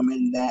American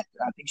woman that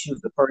I think she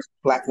was the first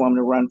Black woman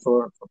to run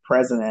for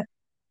president.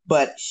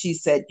 But she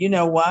said, "You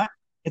know what?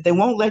 If they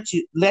won't let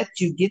you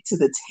get to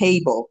the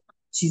table,"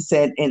 she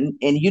said, and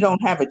you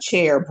don't have a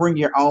chair, bring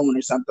your own,"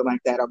 or something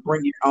like that, or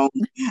bring your own.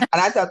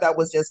 And I thought that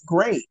was just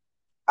great.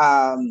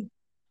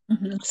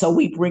 So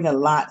we bring a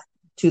lot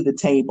to the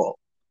table,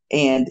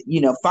 and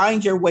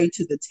find your way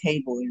to the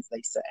table, as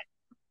they say.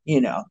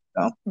 So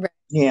right.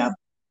 Yeah.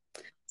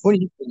 What do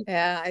you think?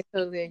 Yeah, I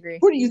totally agree.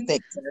 What do you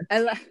think, sir? I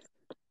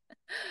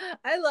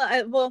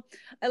love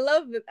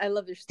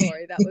your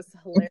story. That was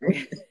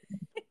hilarious.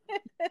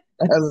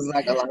 Husband's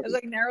not gonna like It's it.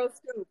 like narrow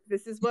scope.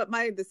 This is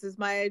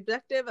my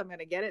objective. I'm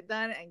gonna get it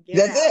done and get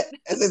That's out. it.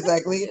 That's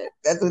exactly it.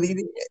 That's what he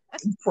did.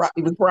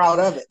 He was proud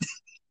of it.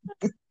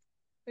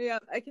 Yeah,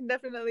 I can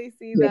definitely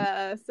see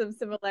Yeah. some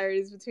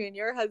similarities between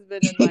your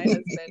husband and my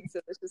husband.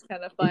 So it's just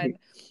kind of fun.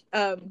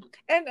 And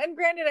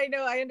granted,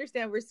 I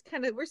understand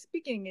we're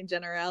speaking in Right.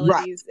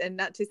 generalities, and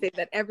not to say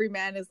that every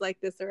man is like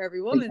this or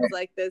every woman's Exactly.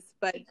 like this,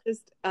 but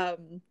just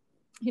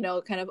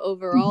kind of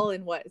overall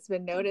in what's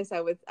been noticed,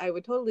 I would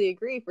totally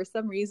agree. For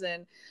some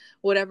reason,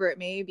 whatever it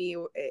may be,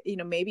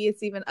 maybe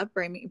it's even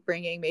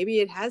upbringing, maybe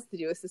it has to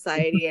do with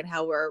society and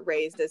how we're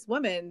raised as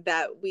women,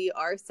 that we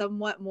are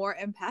somewhat more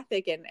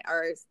empathic and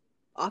are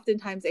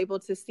oftentimes able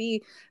to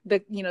see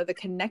the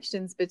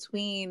connections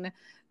between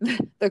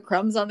the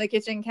crumbs on the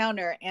kitchen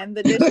counter and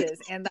the dishes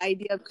and the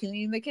idea of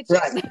cleaning the kitchen.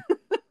 Right.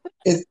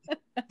 It's,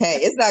 hey,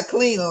 it's not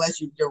clean unless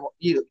you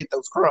get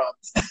those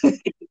crumbs.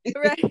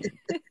 Right.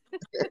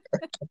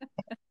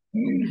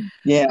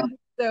 Yeah.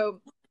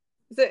 So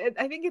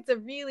I think it's a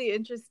really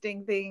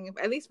interesting thing,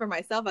 at least for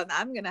myself, and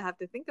I'm going to have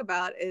to think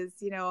about is,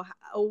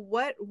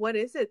 what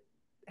is it?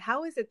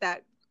 How is it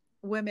that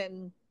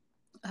women,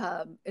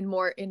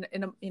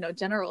 in a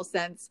general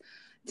sense,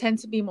 tend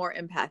to be more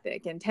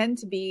empathic and tend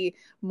to be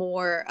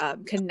more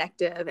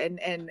connective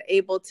and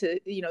able to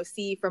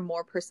see from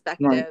more Right.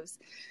 perspectives?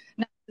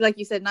 Like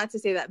you said, not to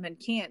say that men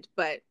can't,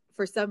 but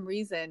for some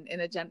reason,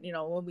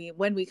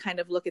 when we kind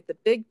of look at the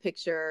big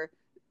picture,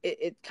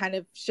 it kind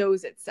of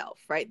shows itself,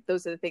 right?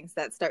 Those are the things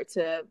that start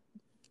to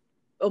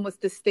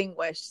almost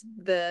distinguish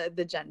the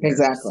genders.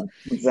 Exactly.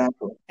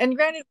 Exactly. And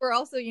granted, we're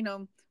also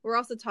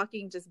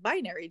talking just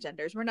binary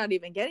genders. We're not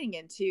even getting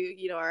into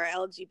our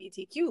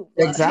LGBTQ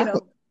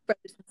Exactly.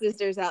 brothers and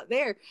sisters out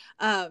there.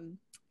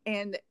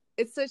 And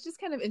it's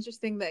just kind of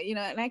interesting that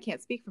and I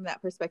can't speak from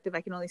that perspective.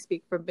 I can only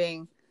speak from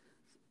being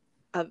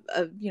a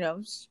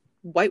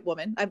white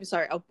woman. I'm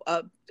sorry,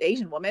 a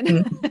Asian woman,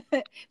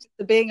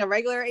 Mm-hmm. being a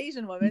regular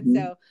Asian woman. Mm-hmm.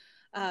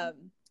 So,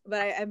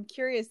 but I'm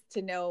curious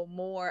to know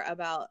more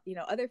about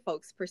other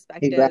folks'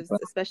 perspectives, Exactly.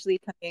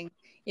 especially coming,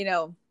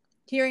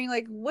 hearing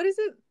like what is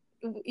it.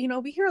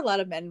 We hear a lot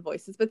of men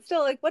voices, but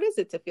still, like, what is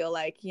it to feel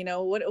like?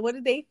 What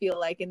do they feel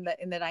like in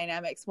the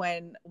dynamics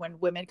when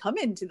women come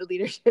into the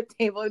leadership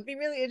table? It'd be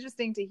really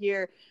interesting to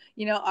hear,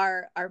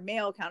 our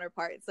male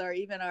counterparts, or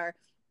even our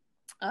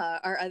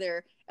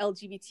other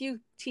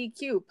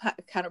LGBTQ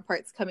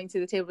counterparts coming to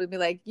the table to be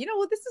like,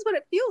 well, this is what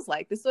it feels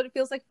like. This is what it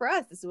feels like for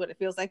us. This is what it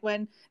feels like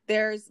when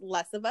there's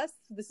less of us.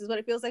 This is what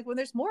it feels like when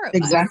there's more of us,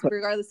 Exactly.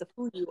 regardless of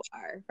who you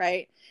are,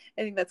 right?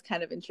 I think that's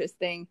kind of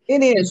interesting.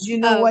 It is. You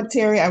know Um, what,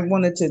 Terry? I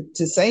wanted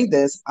to say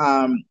this.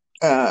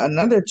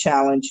 Another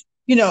challenge,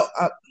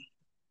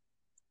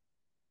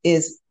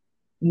 is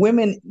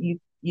women.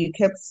 You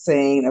kept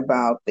saying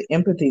about the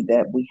empathy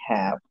that we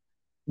have,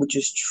 which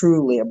is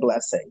truly a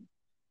blessing.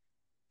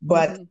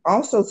 But mhm.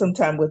 also,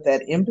 sometimes with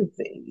that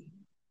empathy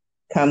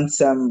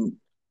comes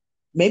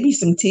maybe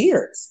some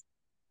tears,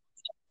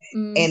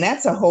 Mm, and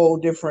that's a whole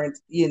different,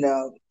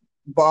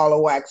 ball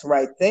of wax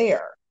right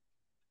there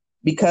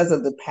because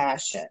of the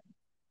passion.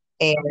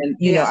 And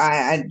yeah.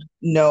 I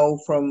know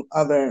from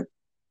other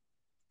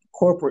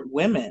corporate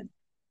women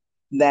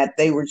that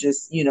they were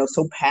just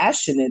so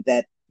passionate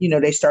that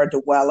they started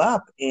to well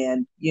up,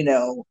 and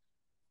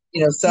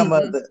some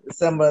of Hmm.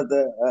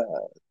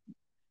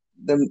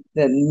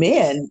 the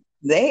men,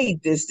 they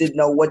just didn't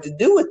know what to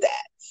do with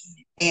that.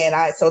 And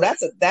I so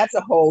that's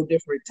a whole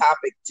different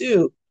topic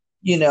too.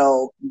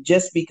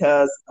 Just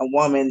because a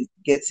woman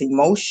gets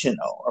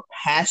emotional or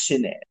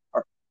passionate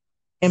or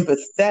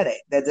empathetic,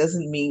 that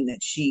doesn't mean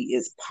that she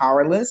is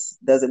powerless,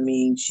 doesn't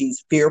mean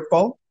she's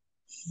fearful,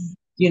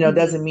 Hmm.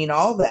 doesn't mean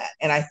all that.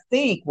 And I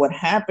think what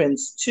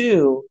happens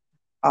too,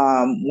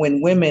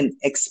 when women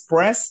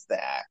express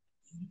that,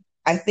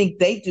 I think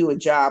they do a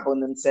job on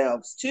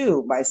themselves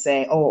too by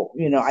saying, "Oh,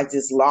 I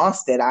just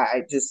lost it.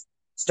 I just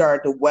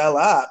started to well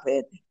up,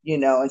 and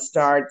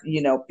start,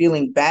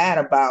 feeling bad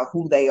about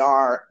who they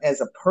are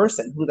as a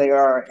person, who they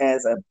are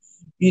as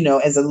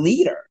a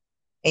leader."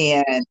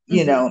 And,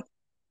 Hmm.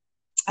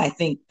 I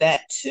think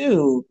that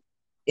too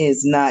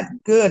is not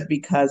good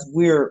because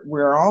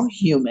we're all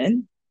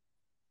human,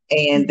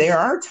 and there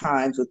Hmm. are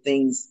times when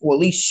things, well,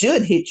 at least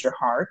should hit your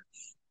heart,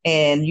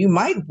 and you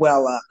might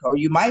well up, or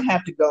you might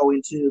have to go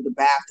into the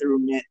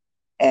bathroom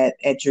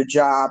at your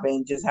job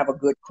and just have a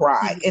good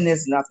cry. Hmm. And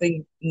there's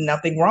nothing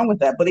wrong with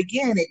that. But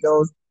again, it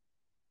goes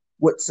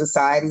what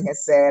society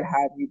has said,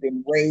 how have you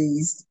been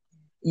raised,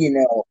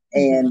 Hmm.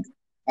 and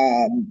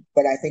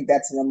but I think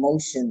that's an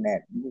emotion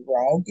that we were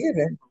all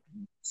given.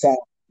 So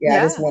yeah,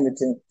 I just Yeah. wanted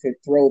to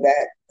throw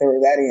that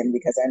in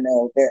because I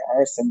know there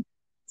are some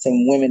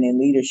women in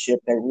leadership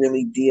that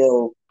really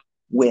deal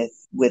with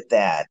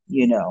that,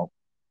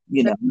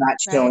 not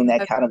showing Right.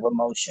 that kind of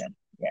emotion.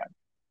 Yeah.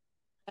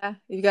 Yeah.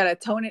 You got to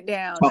tone it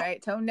down, Tone,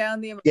 right? Tone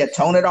down the yeah,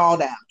 tone it emotions. all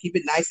down. Keep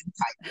it nice and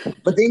tight.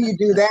 But then you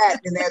do that,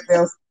 and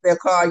then they'll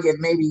call you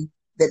maybe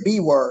the B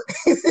word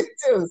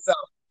too. So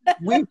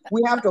we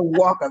have to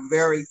walk a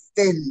very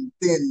thin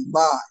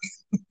line.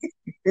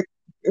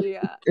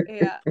 Yeah.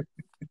 Yeah.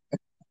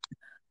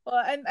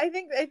 Well, and I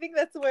think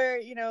that's where,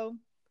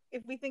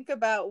 if we think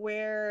about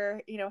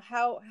where,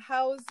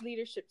 how's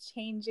leadership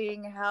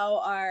changing, how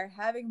are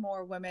having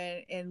more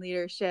women in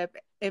leadership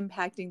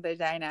impacting the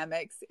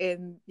dynamics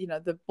in,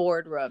 the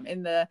boardroom,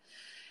 in the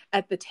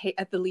at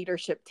the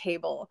leadership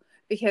table.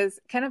 Because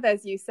kind of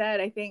as you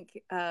said, I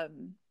think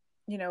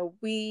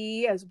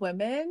we as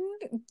women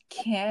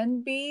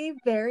can be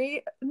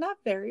very, not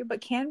very, but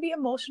can be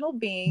emotional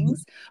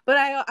beings. But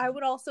I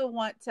would also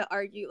want to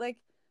argue, like,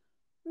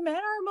 men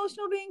are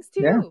emotional beings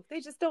Yeah, too. They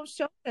just don't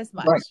show it as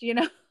right, much.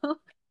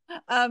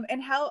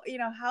 And how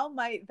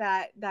might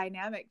that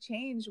dynamic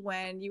change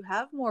when you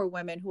have more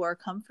women who are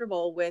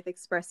comfortable with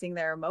expressing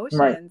their right.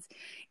 emotions,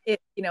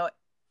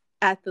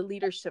 at the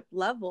leadership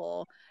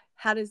level?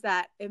 How does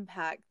that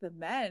impact the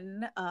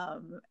men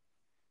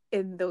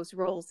in those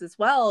roles as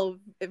well,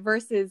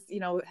 versus,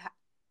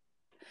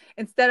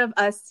 instead of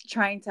us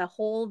trying to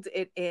hold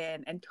it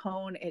in and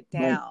tone it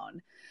Right.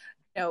 down,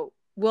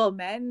 will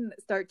men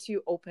start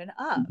to open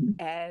up Mhm.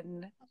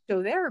 and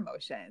show their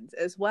emotions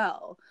as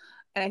well?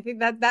 And I think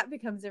that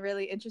becomes a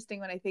really interesting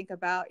when I think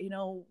about,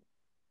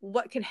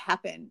 what could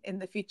happen in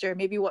the future,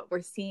 maybe what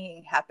we're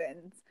seeing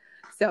happens.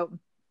 So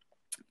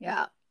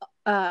yeah.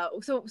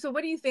 So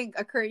what do you think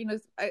occur?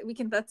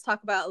 Let's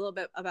talk about a little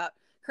bit about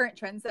current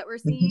trends that we're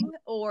Mhm. seeing,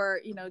 or,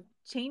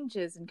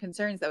 changes and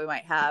concerns that we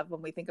might have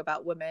when we think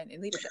about women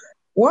in leadership.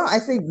 Well, I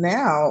think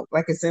now,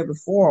 like I said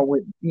before,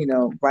 with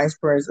Vice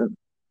President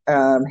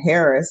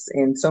Harris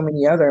and so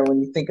many other, when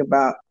you think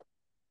about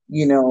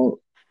you know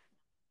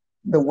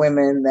the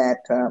women that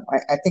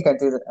I think I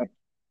did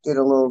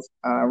a little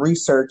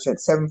research at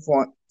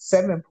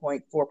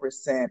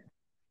 7.4%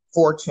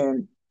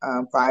 Fortune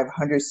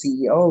 500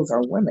 CEOs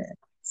are women.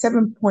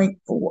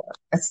 7.4.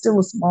 That's still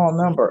a small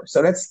number.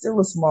 So that's still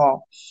a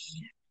small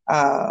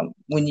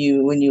when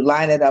you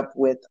line it up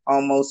with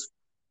almost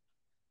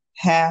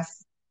half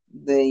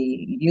the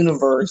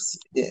universe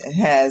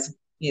has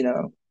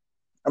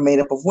are made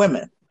up of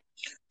women.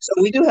 So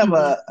we do have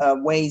Mm-hmm. a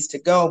ways to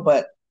go,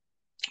 but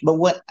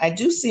what I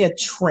do see a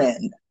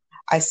trend.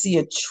 I see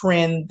a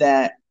trend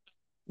that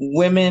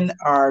women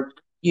are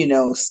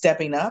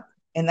stepping up,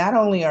 and not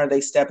only are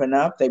they stepping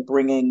up, they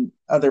bringing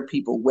other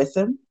people with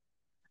them.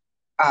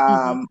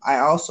 Mm-hmm. I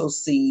also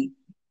see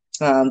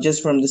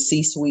just from the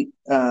C-suite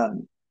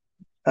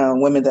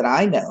women that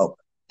I know,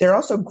 they're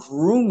also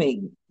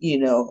grooming,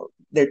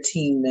 their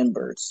team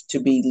members to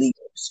be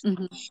leaders.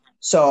 Mm-hmm.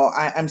 So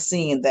I'm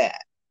seeing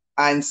that.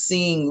 I'm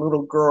seeing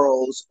little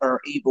girls are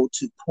able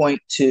to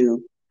point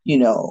to, you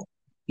know,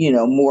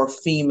 more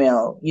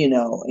female,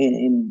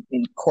 in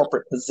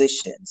corporate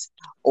positions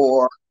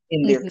or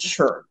in their Mm-hmm.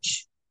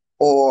 church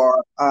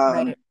or,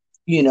 Right.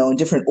 in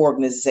different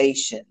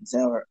organizations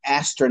or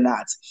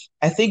astronauts.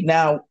 I think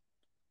now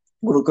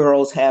little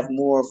girls have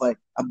more of like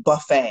a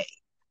buffet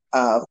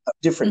of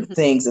different Mm-hmm.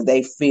 things that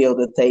they feel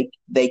that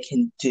they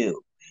can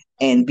do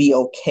and be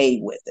okay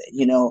with it.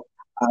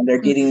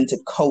 They're getting Mm-hmm. into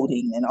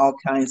coding and all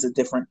kinds of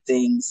different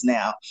things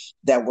now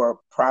that were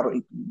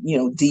probably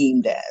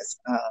deemed as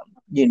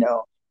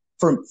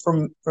for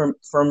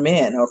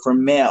men or for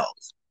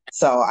males.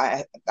 So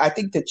I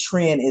think the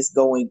trend is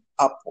going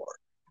upward.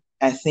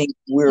 I think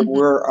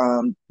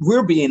Mm-hmm.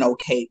 we're being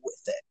okay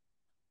with it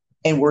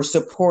and we're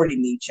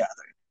supporting each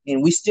other.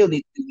 And we still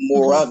need to do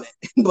more Mm-hmm. of it.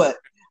 But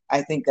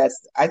I think that's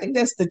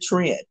the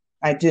trend.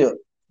 I do.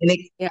 And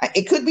Yeah.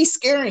 it could be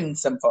scaring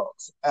some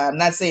folks. I'm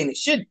not saying it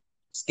should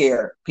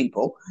scare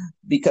people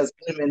because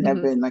women have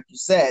Mm-hmm. been, like you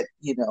said,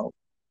 if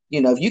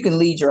you can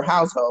lead your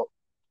household,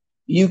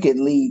 you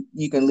can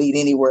lead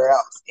anywhere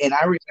else. And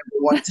I remember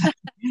one time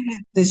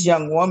this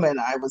young woman,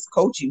 I was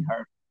coaching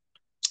her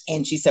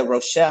and she said,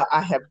 Rochelle,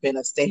 I have been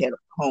a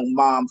stay-at-home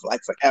mom for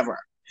like forever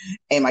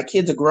and my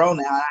kids are grown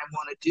now and I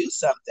want to do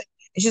something.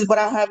 And she says, but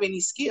I don't have any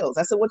skills.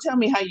 I said, well, tell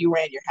me how you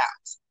ran your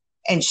house.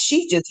 And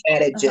she just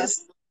had it Uh-huh.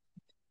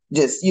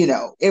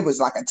 it was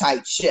like a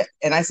tight ship.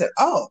 And I said,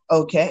 oh,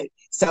 okay.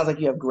 Sounds like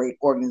you have great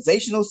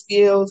organizational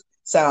skills.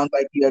 Sounds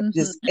like you have Mm-hmm.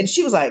 just, and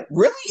she was like,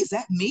 really? Is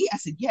that me? I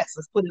said, yes,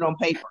 let's put it on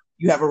paper.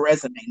 You have a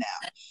resume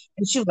now.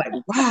 And she was like,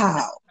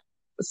 wow.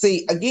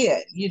 See,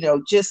 again,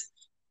 just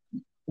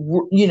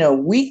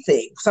we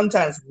think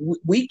sometimes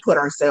we put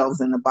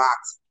ourselves in the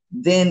box.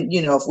 Then,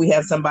 if we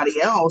have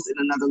somebody else in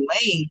another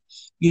lane,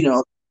 you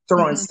know,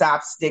 throwing Mm-hmm.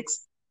 stop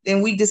sticks,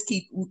 then we just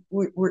keep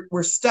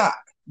we're stuck.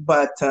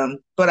 But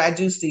I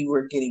do see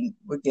we're getting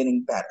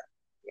better.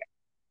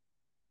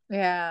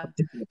 Yeah,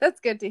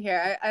 that's good to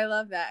hear. I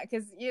love that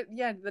because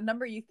yeah, the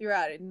number you threw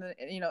out and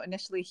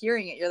initially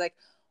hearing it, you're like,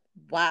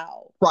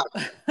 wow,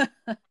 Right.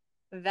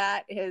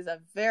 that is a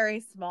very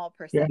small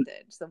Yeah.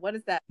 percentage. So what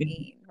does that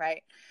mean,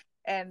 right?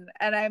 And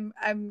I'm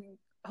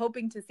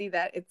hoping to see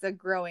that it's a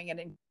growing,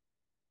 and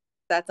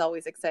that's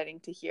always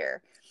exciting to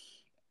hear.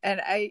 And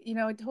I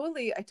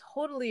totally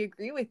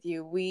agree with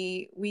you.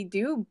 We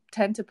do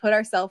tend to put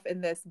ourselves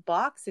in this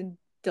box and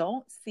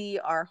don't see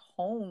our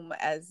home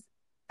as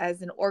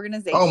an Oh my.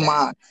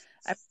 organization.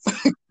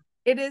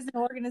 It is an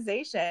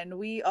organization.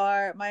 We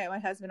are, my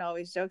husband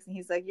always jokes and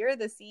he's like, you're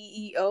the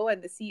CEO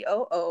and the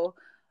COO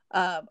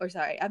or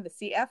sorry, I'm the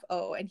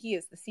CFO and he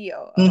is the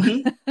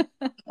Mm-hmm. COO.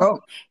 Oh,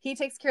 He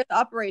takes care of the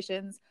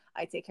operations,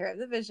 I take care of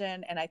the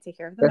vision, and I take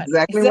care of the that's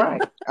money. exactly So,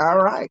 right. All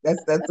right.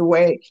 That's the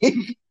way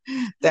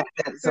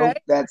so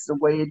right? that's the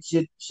way it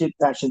should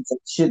I should say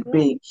should Mhm.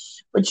 be.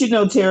 But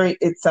Terry,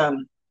 it's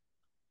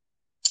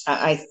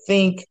I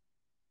think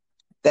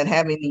that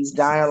having these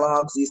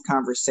dialogues, these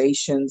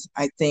conversations,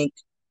 I think,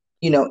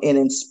 it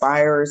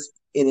inspires,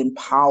 it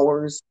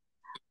empowers,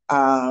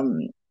 um,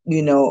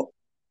 you know,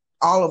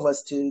 all of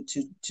us to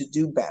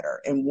do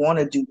better and want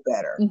to do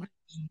better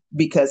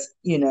because,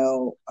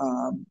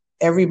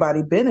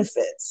 everybody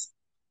benefits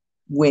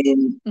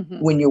when Mhm.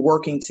 when you're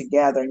working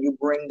together and you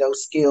bring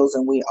those skills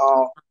and we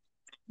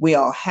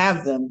all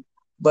have them.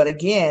 But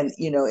again,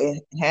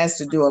 it has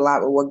to do a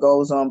lot with what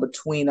goes on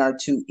between our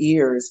two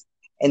ears.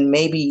 And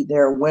maybe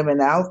there are women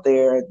out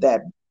there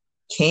that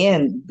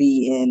can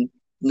be in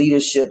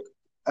leadership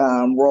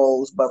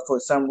roles, but for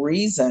some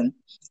reason,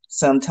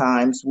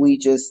 sometimes we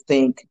just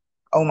think,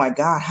 "Oh my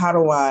God, how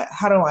do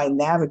I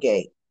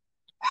navigate?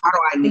 How do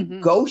I Mhm.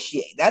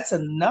 negotiate?" That's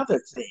another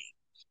thing.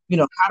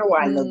 How do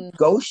I Mm,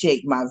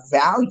 negotiate my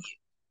value?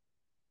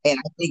 And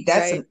I think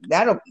right.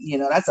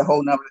 that's a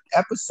whole nother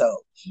episode.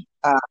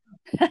 Uh,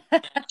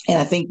 and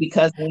I think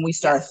because when we Yeah.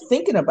 start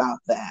thinking about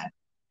that,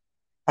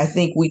 I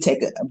think we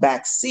take a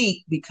back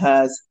seat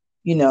because,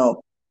 you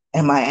know,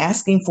 am I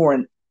asking for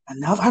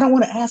enough? I don't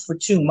want to ask for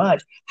too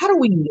much. How do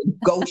we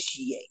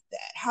negotiate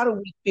that? How do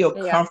we feel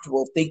Yeah.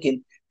 comfortable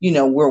thinking,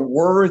 we're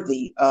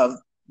worthy of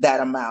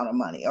that amount of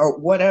money or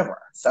whatever?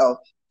 So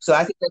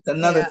I think that's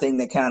another Yeah. thing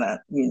that kind of,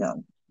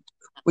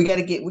 we got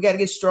to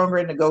get stronger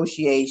in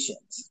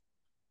negotiations.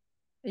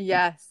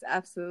 Yes,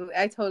 absolutely.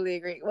 I totally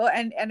agree. Well,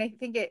 and I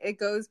think it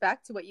goes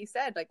back to what you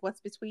said, like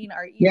what's between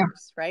our Yeah.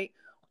 ears, right?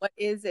 What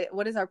is it?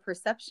 What is our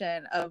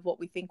perception of what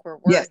we think we're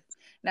Yes. worth?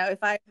 Now,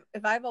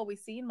 if I've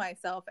always seen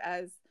myself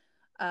as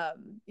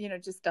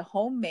just a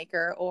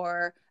homemaker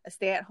or a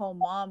stay-at-home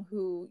mom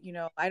who,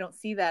 I don't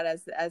see that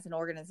as an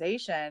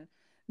organization,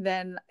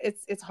 then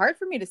it's hard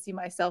for me to see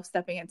myself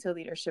stepping into a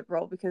leadership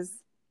role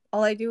because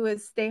all I do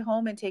is stay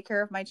home and take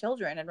care of my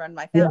children and run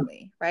my Yeah.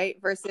 family, right?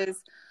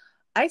 Versus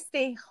I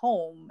stay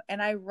home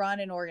and I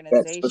run an That's for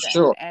organization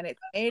sure. and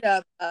it's made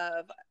up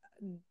of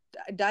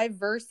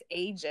diverse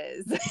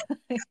ages.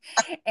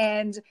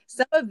 And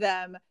some of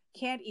them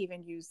can't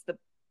even use the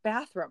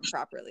bathroom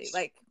properly.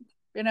 Like,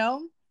 you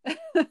know?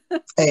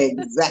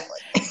 Exactly.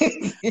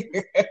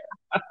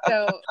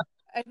 So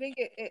I think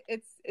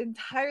it's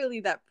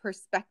entirely that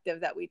perspective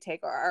that we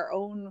take, or our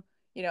own,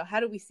 how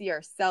do we see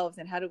ourselves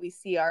and how do we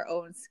see our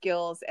own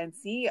skills and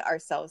see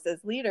ourselves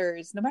as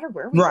leaders no matter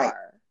where we Right.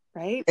 are,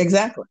 right?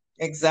 Exactly.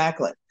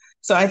 Exactly.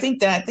 So I think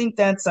that's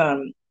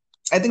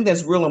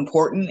real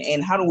important.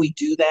 And how do we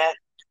do that?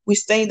 We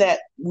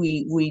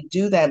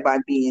do that by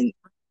being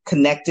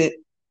connected.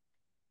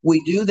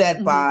 We do that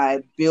Mm-hmm. by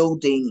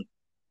building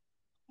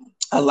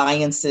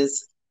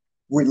alliances,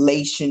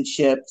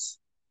 relationships,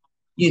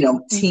 Mm-hmm.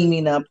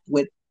 teaming up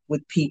with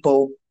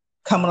people,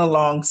 coming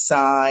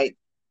alongside.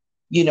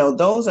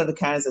 Those are the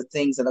kinds of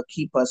things that'll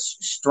keep us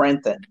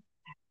strengthened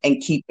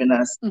and keeping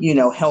us,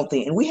 Mm-hmm.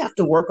 healthy. And we have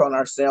to work on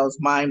ourselves,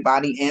 mind,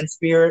 body, and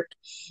spirit.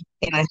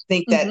 And I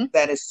think that Mm-hmm.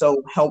 that is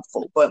so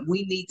helpful. But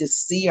we need to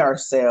see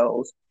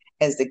ourselves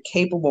as the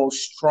capable,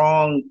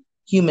 strong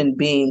human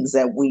beings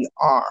that we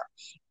are,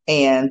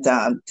 and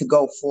to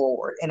go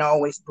forward and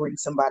always bring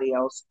somebody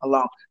else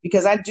along.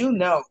 Because I do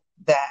know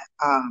that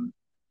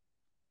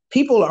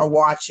people are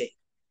watching,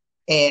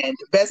 and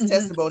the best Mm-hmm.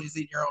 testimony is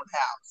in your own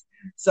house.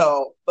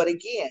 So, but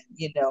again,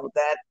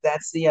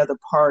 that's the other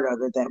part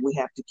of it, that we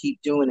have to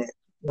keep doing it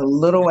a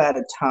little at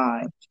a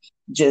time.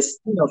 Just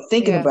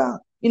thinking Yeah.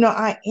 about,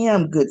 I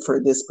am good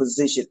for this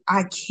position.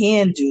 I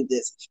can do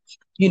this.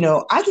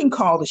 I can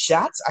call the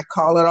shots. I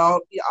call it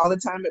all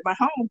the time at my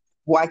home.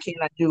 Why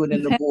can't I do it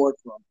in the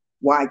boardroom?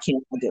 Why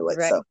can't I do it?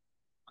 Right. So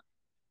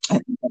I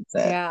think that's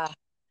it. Yeah.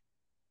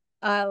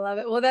 I love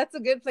it. Well, that's a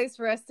good place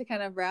for us to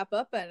kind of wrap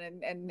up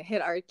and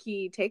hit our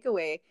key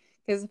takeaway.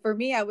 Because for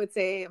me, I would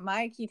say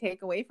my key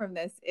takeaway from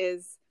this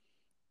is,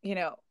 you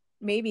know,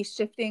 maybe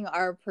shifting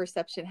our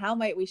perception. How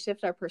might we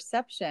shift our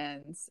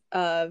perceptions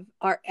of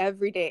our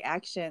everyday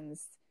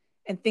actions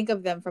and think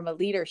of them from a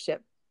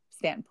leadership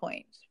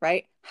standpoint,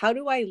 right? How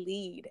do I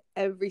lead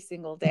every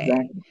single day?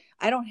 Exactly.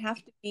 I don't have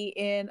to be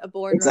in a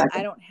boardroom. I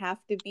Exactly. don't have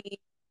to be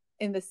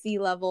in the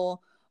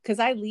C-level because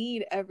I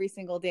lead every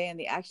single day in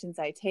the actions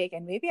I take.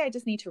 And maybe I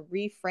just need to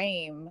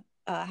reframe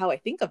how I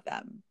think of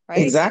them, right?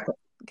 Exactly.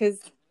 Because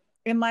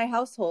in my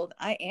household,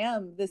 I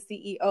am the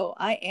CEO,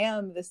 I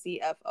am the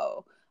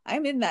CFO.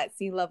 I'm in that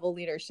C-level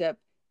leadership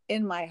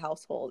in my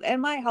household,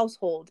 and my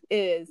household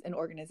is an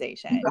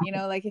organization.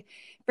 Like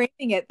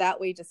framing it that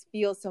way just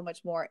feels so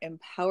much more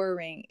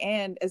empowering,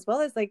 and as well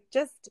as like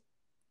just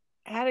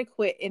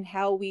adequate in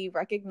how we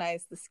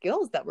recognize the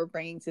skills that we're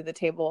bringing to the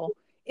table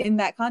in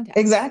that context.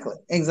 Exactly.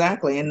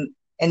 Exactly. And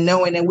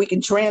knowing that we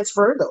can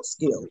transfer those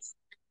skills.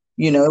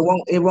 It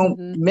won't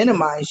Mm-hmm.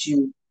 minimize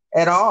you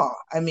at all.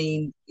 I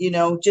mean,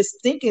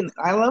 just thinking,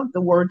 I love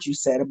the word you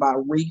said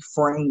about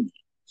reframing.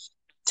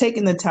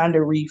 taking the time to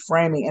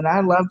reframing. And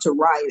I love to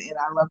write and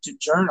I love to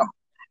journal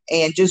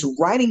and just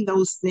writing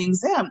those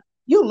things down.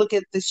 You look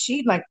at the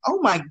sheet like, oh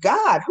my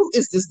God, who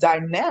is this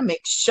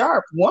dynamic,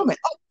 sharp woman?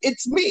 Oh,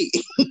 it's me.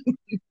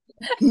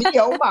 Me,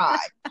 oh my,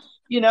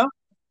 you know?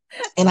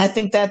 And I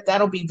think that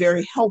that'll be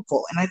very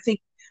helpful. And I think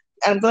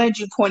I'm glad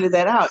you pointed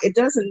that out. It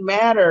doesn't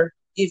matter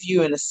if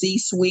you're in a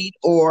C-suite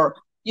or,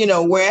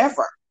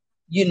 wherever,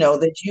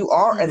 that you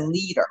are a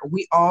leader.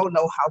 We all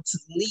know how to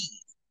lead.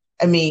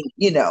 I mean,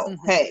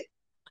 hey,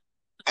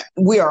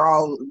 we're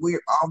all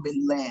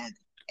been led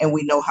and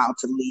we know how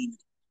to lead,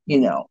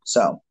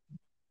 so,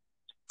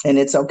 and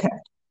it's okay.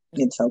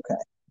 It's okay.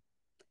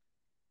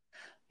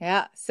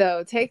 Yeah.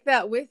 So take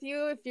that with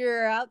you. If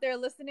you're out there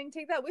listening,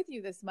 take that with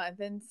you this month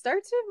and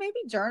start to maybe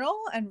journal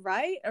and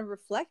write and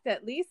reflect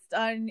at least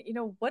on,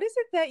 what is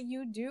it that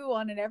you do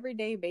on an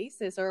everyday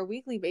basis or a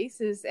weekly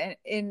basis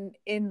and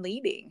in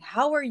leading?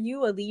 How are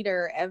you a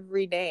leader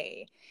every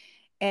day?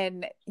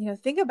 And,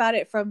 think about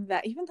it from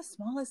that, even the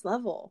smallest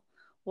level.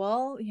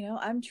 Well,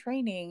 I'm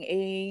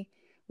training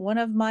one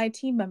of my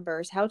team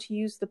members how to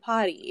use the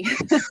potty,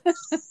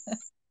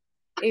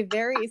 a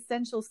very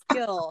essential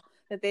skill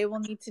that they will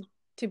need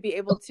to be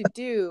able to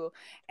do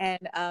and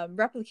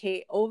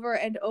replicate over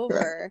and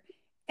over,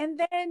 and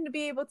then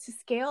be able to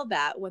scale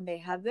that when they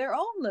have their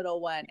own little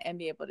one and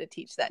be able to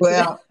teach that to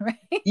them, right?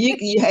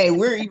 Hey,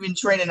 we're even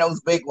training those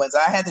big ones.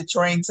 I had to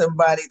train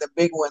somebody, the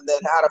big one,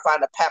 that how to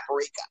find a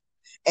paprika.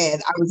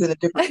 And I was in a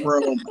different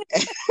room.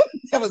 And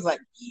I was like,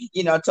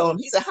 I told him,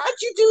 he said,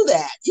 how'd you do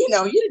that? You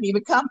didn't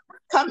even come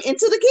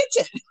into the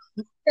kitchen.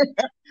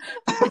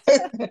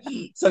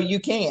 So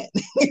you can.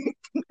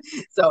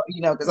 So,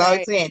 because I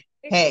was saying,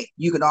 hey,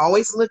 you can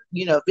always look,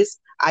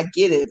 I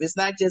get it. If it's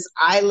not just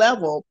eye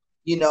level,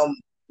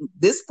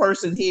 this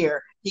person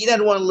here, he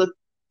doesn't want to look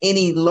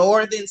any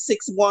lower than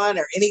 6'1"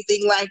 or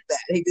anything like that.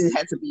 It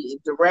has to be in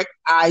direct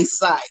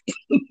eyesight.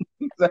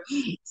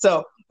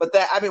 So, but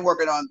that I've been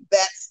working on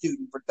that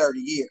student for 30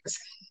 years.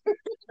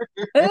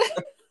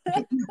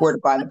 Where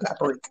to find the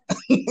paprika.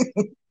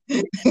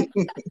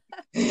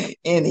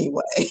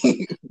 Anyway.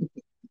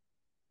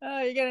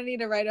 Oh, you're going to need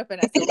to write up an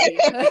SOP.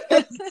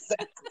 Exactly.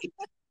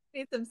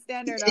 Need some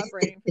standard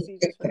operating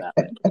procedures for that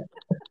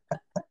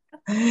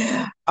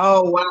one.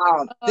 Oh,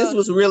 wow. This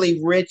was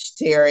really rich,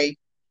 Terry.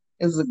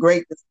 It was a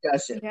great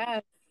discussion.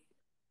 Yes.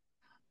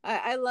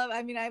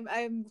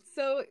 I'm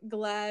so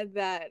glad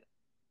that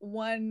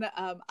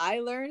I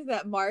learned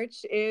that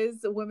March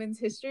is Women's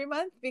History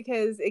Month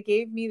because it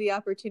gave me the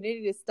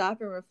opportunity to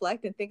stop and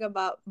reflect and think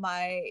about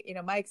my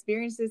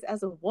experiences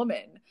as a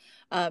woman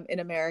in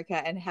America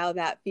and how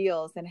that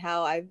feels and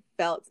how I've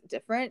felt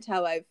different,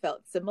 how I've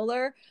felt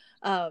similar,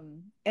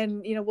 and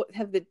what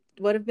have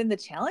been the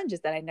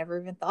challenges that I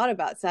never even thought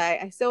about. So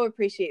I so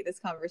appreciate this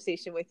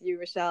conversation with you,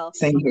 Rochelle,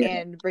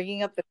 and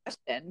bringing up the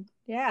question.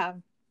 Yeah.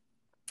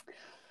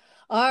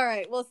 All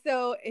right. Well,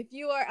 so if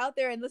you are out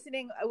there and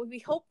listening, we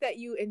hope that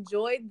you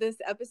enjoyed this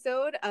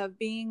episode of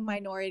Being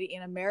Minority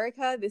in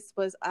America. This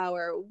was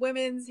our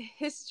women's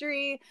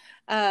history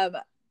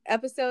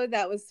episode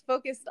that was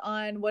focused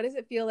on what does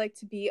it feel like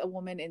to be a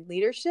woman in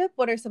leadership?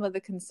 What are some of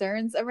the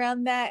concerns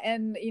around that?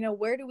 And,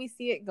 where do we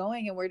see it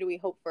going and where do we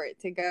hope for it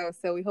to go?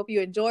 So we hope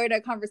you enjoyed our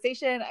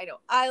conversation. I know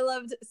I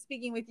loved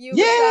speaking with you.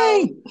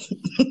 Yay!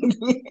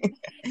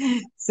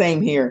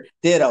 Same here.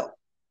 Ditto.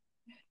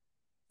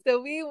 So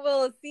we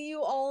will see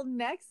you all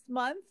next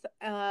month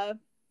on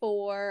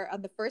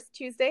the first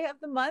Tuesday of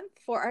the month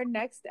for our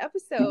next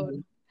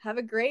episode. Have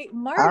a great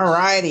March. All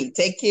righty.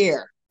 Take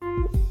care.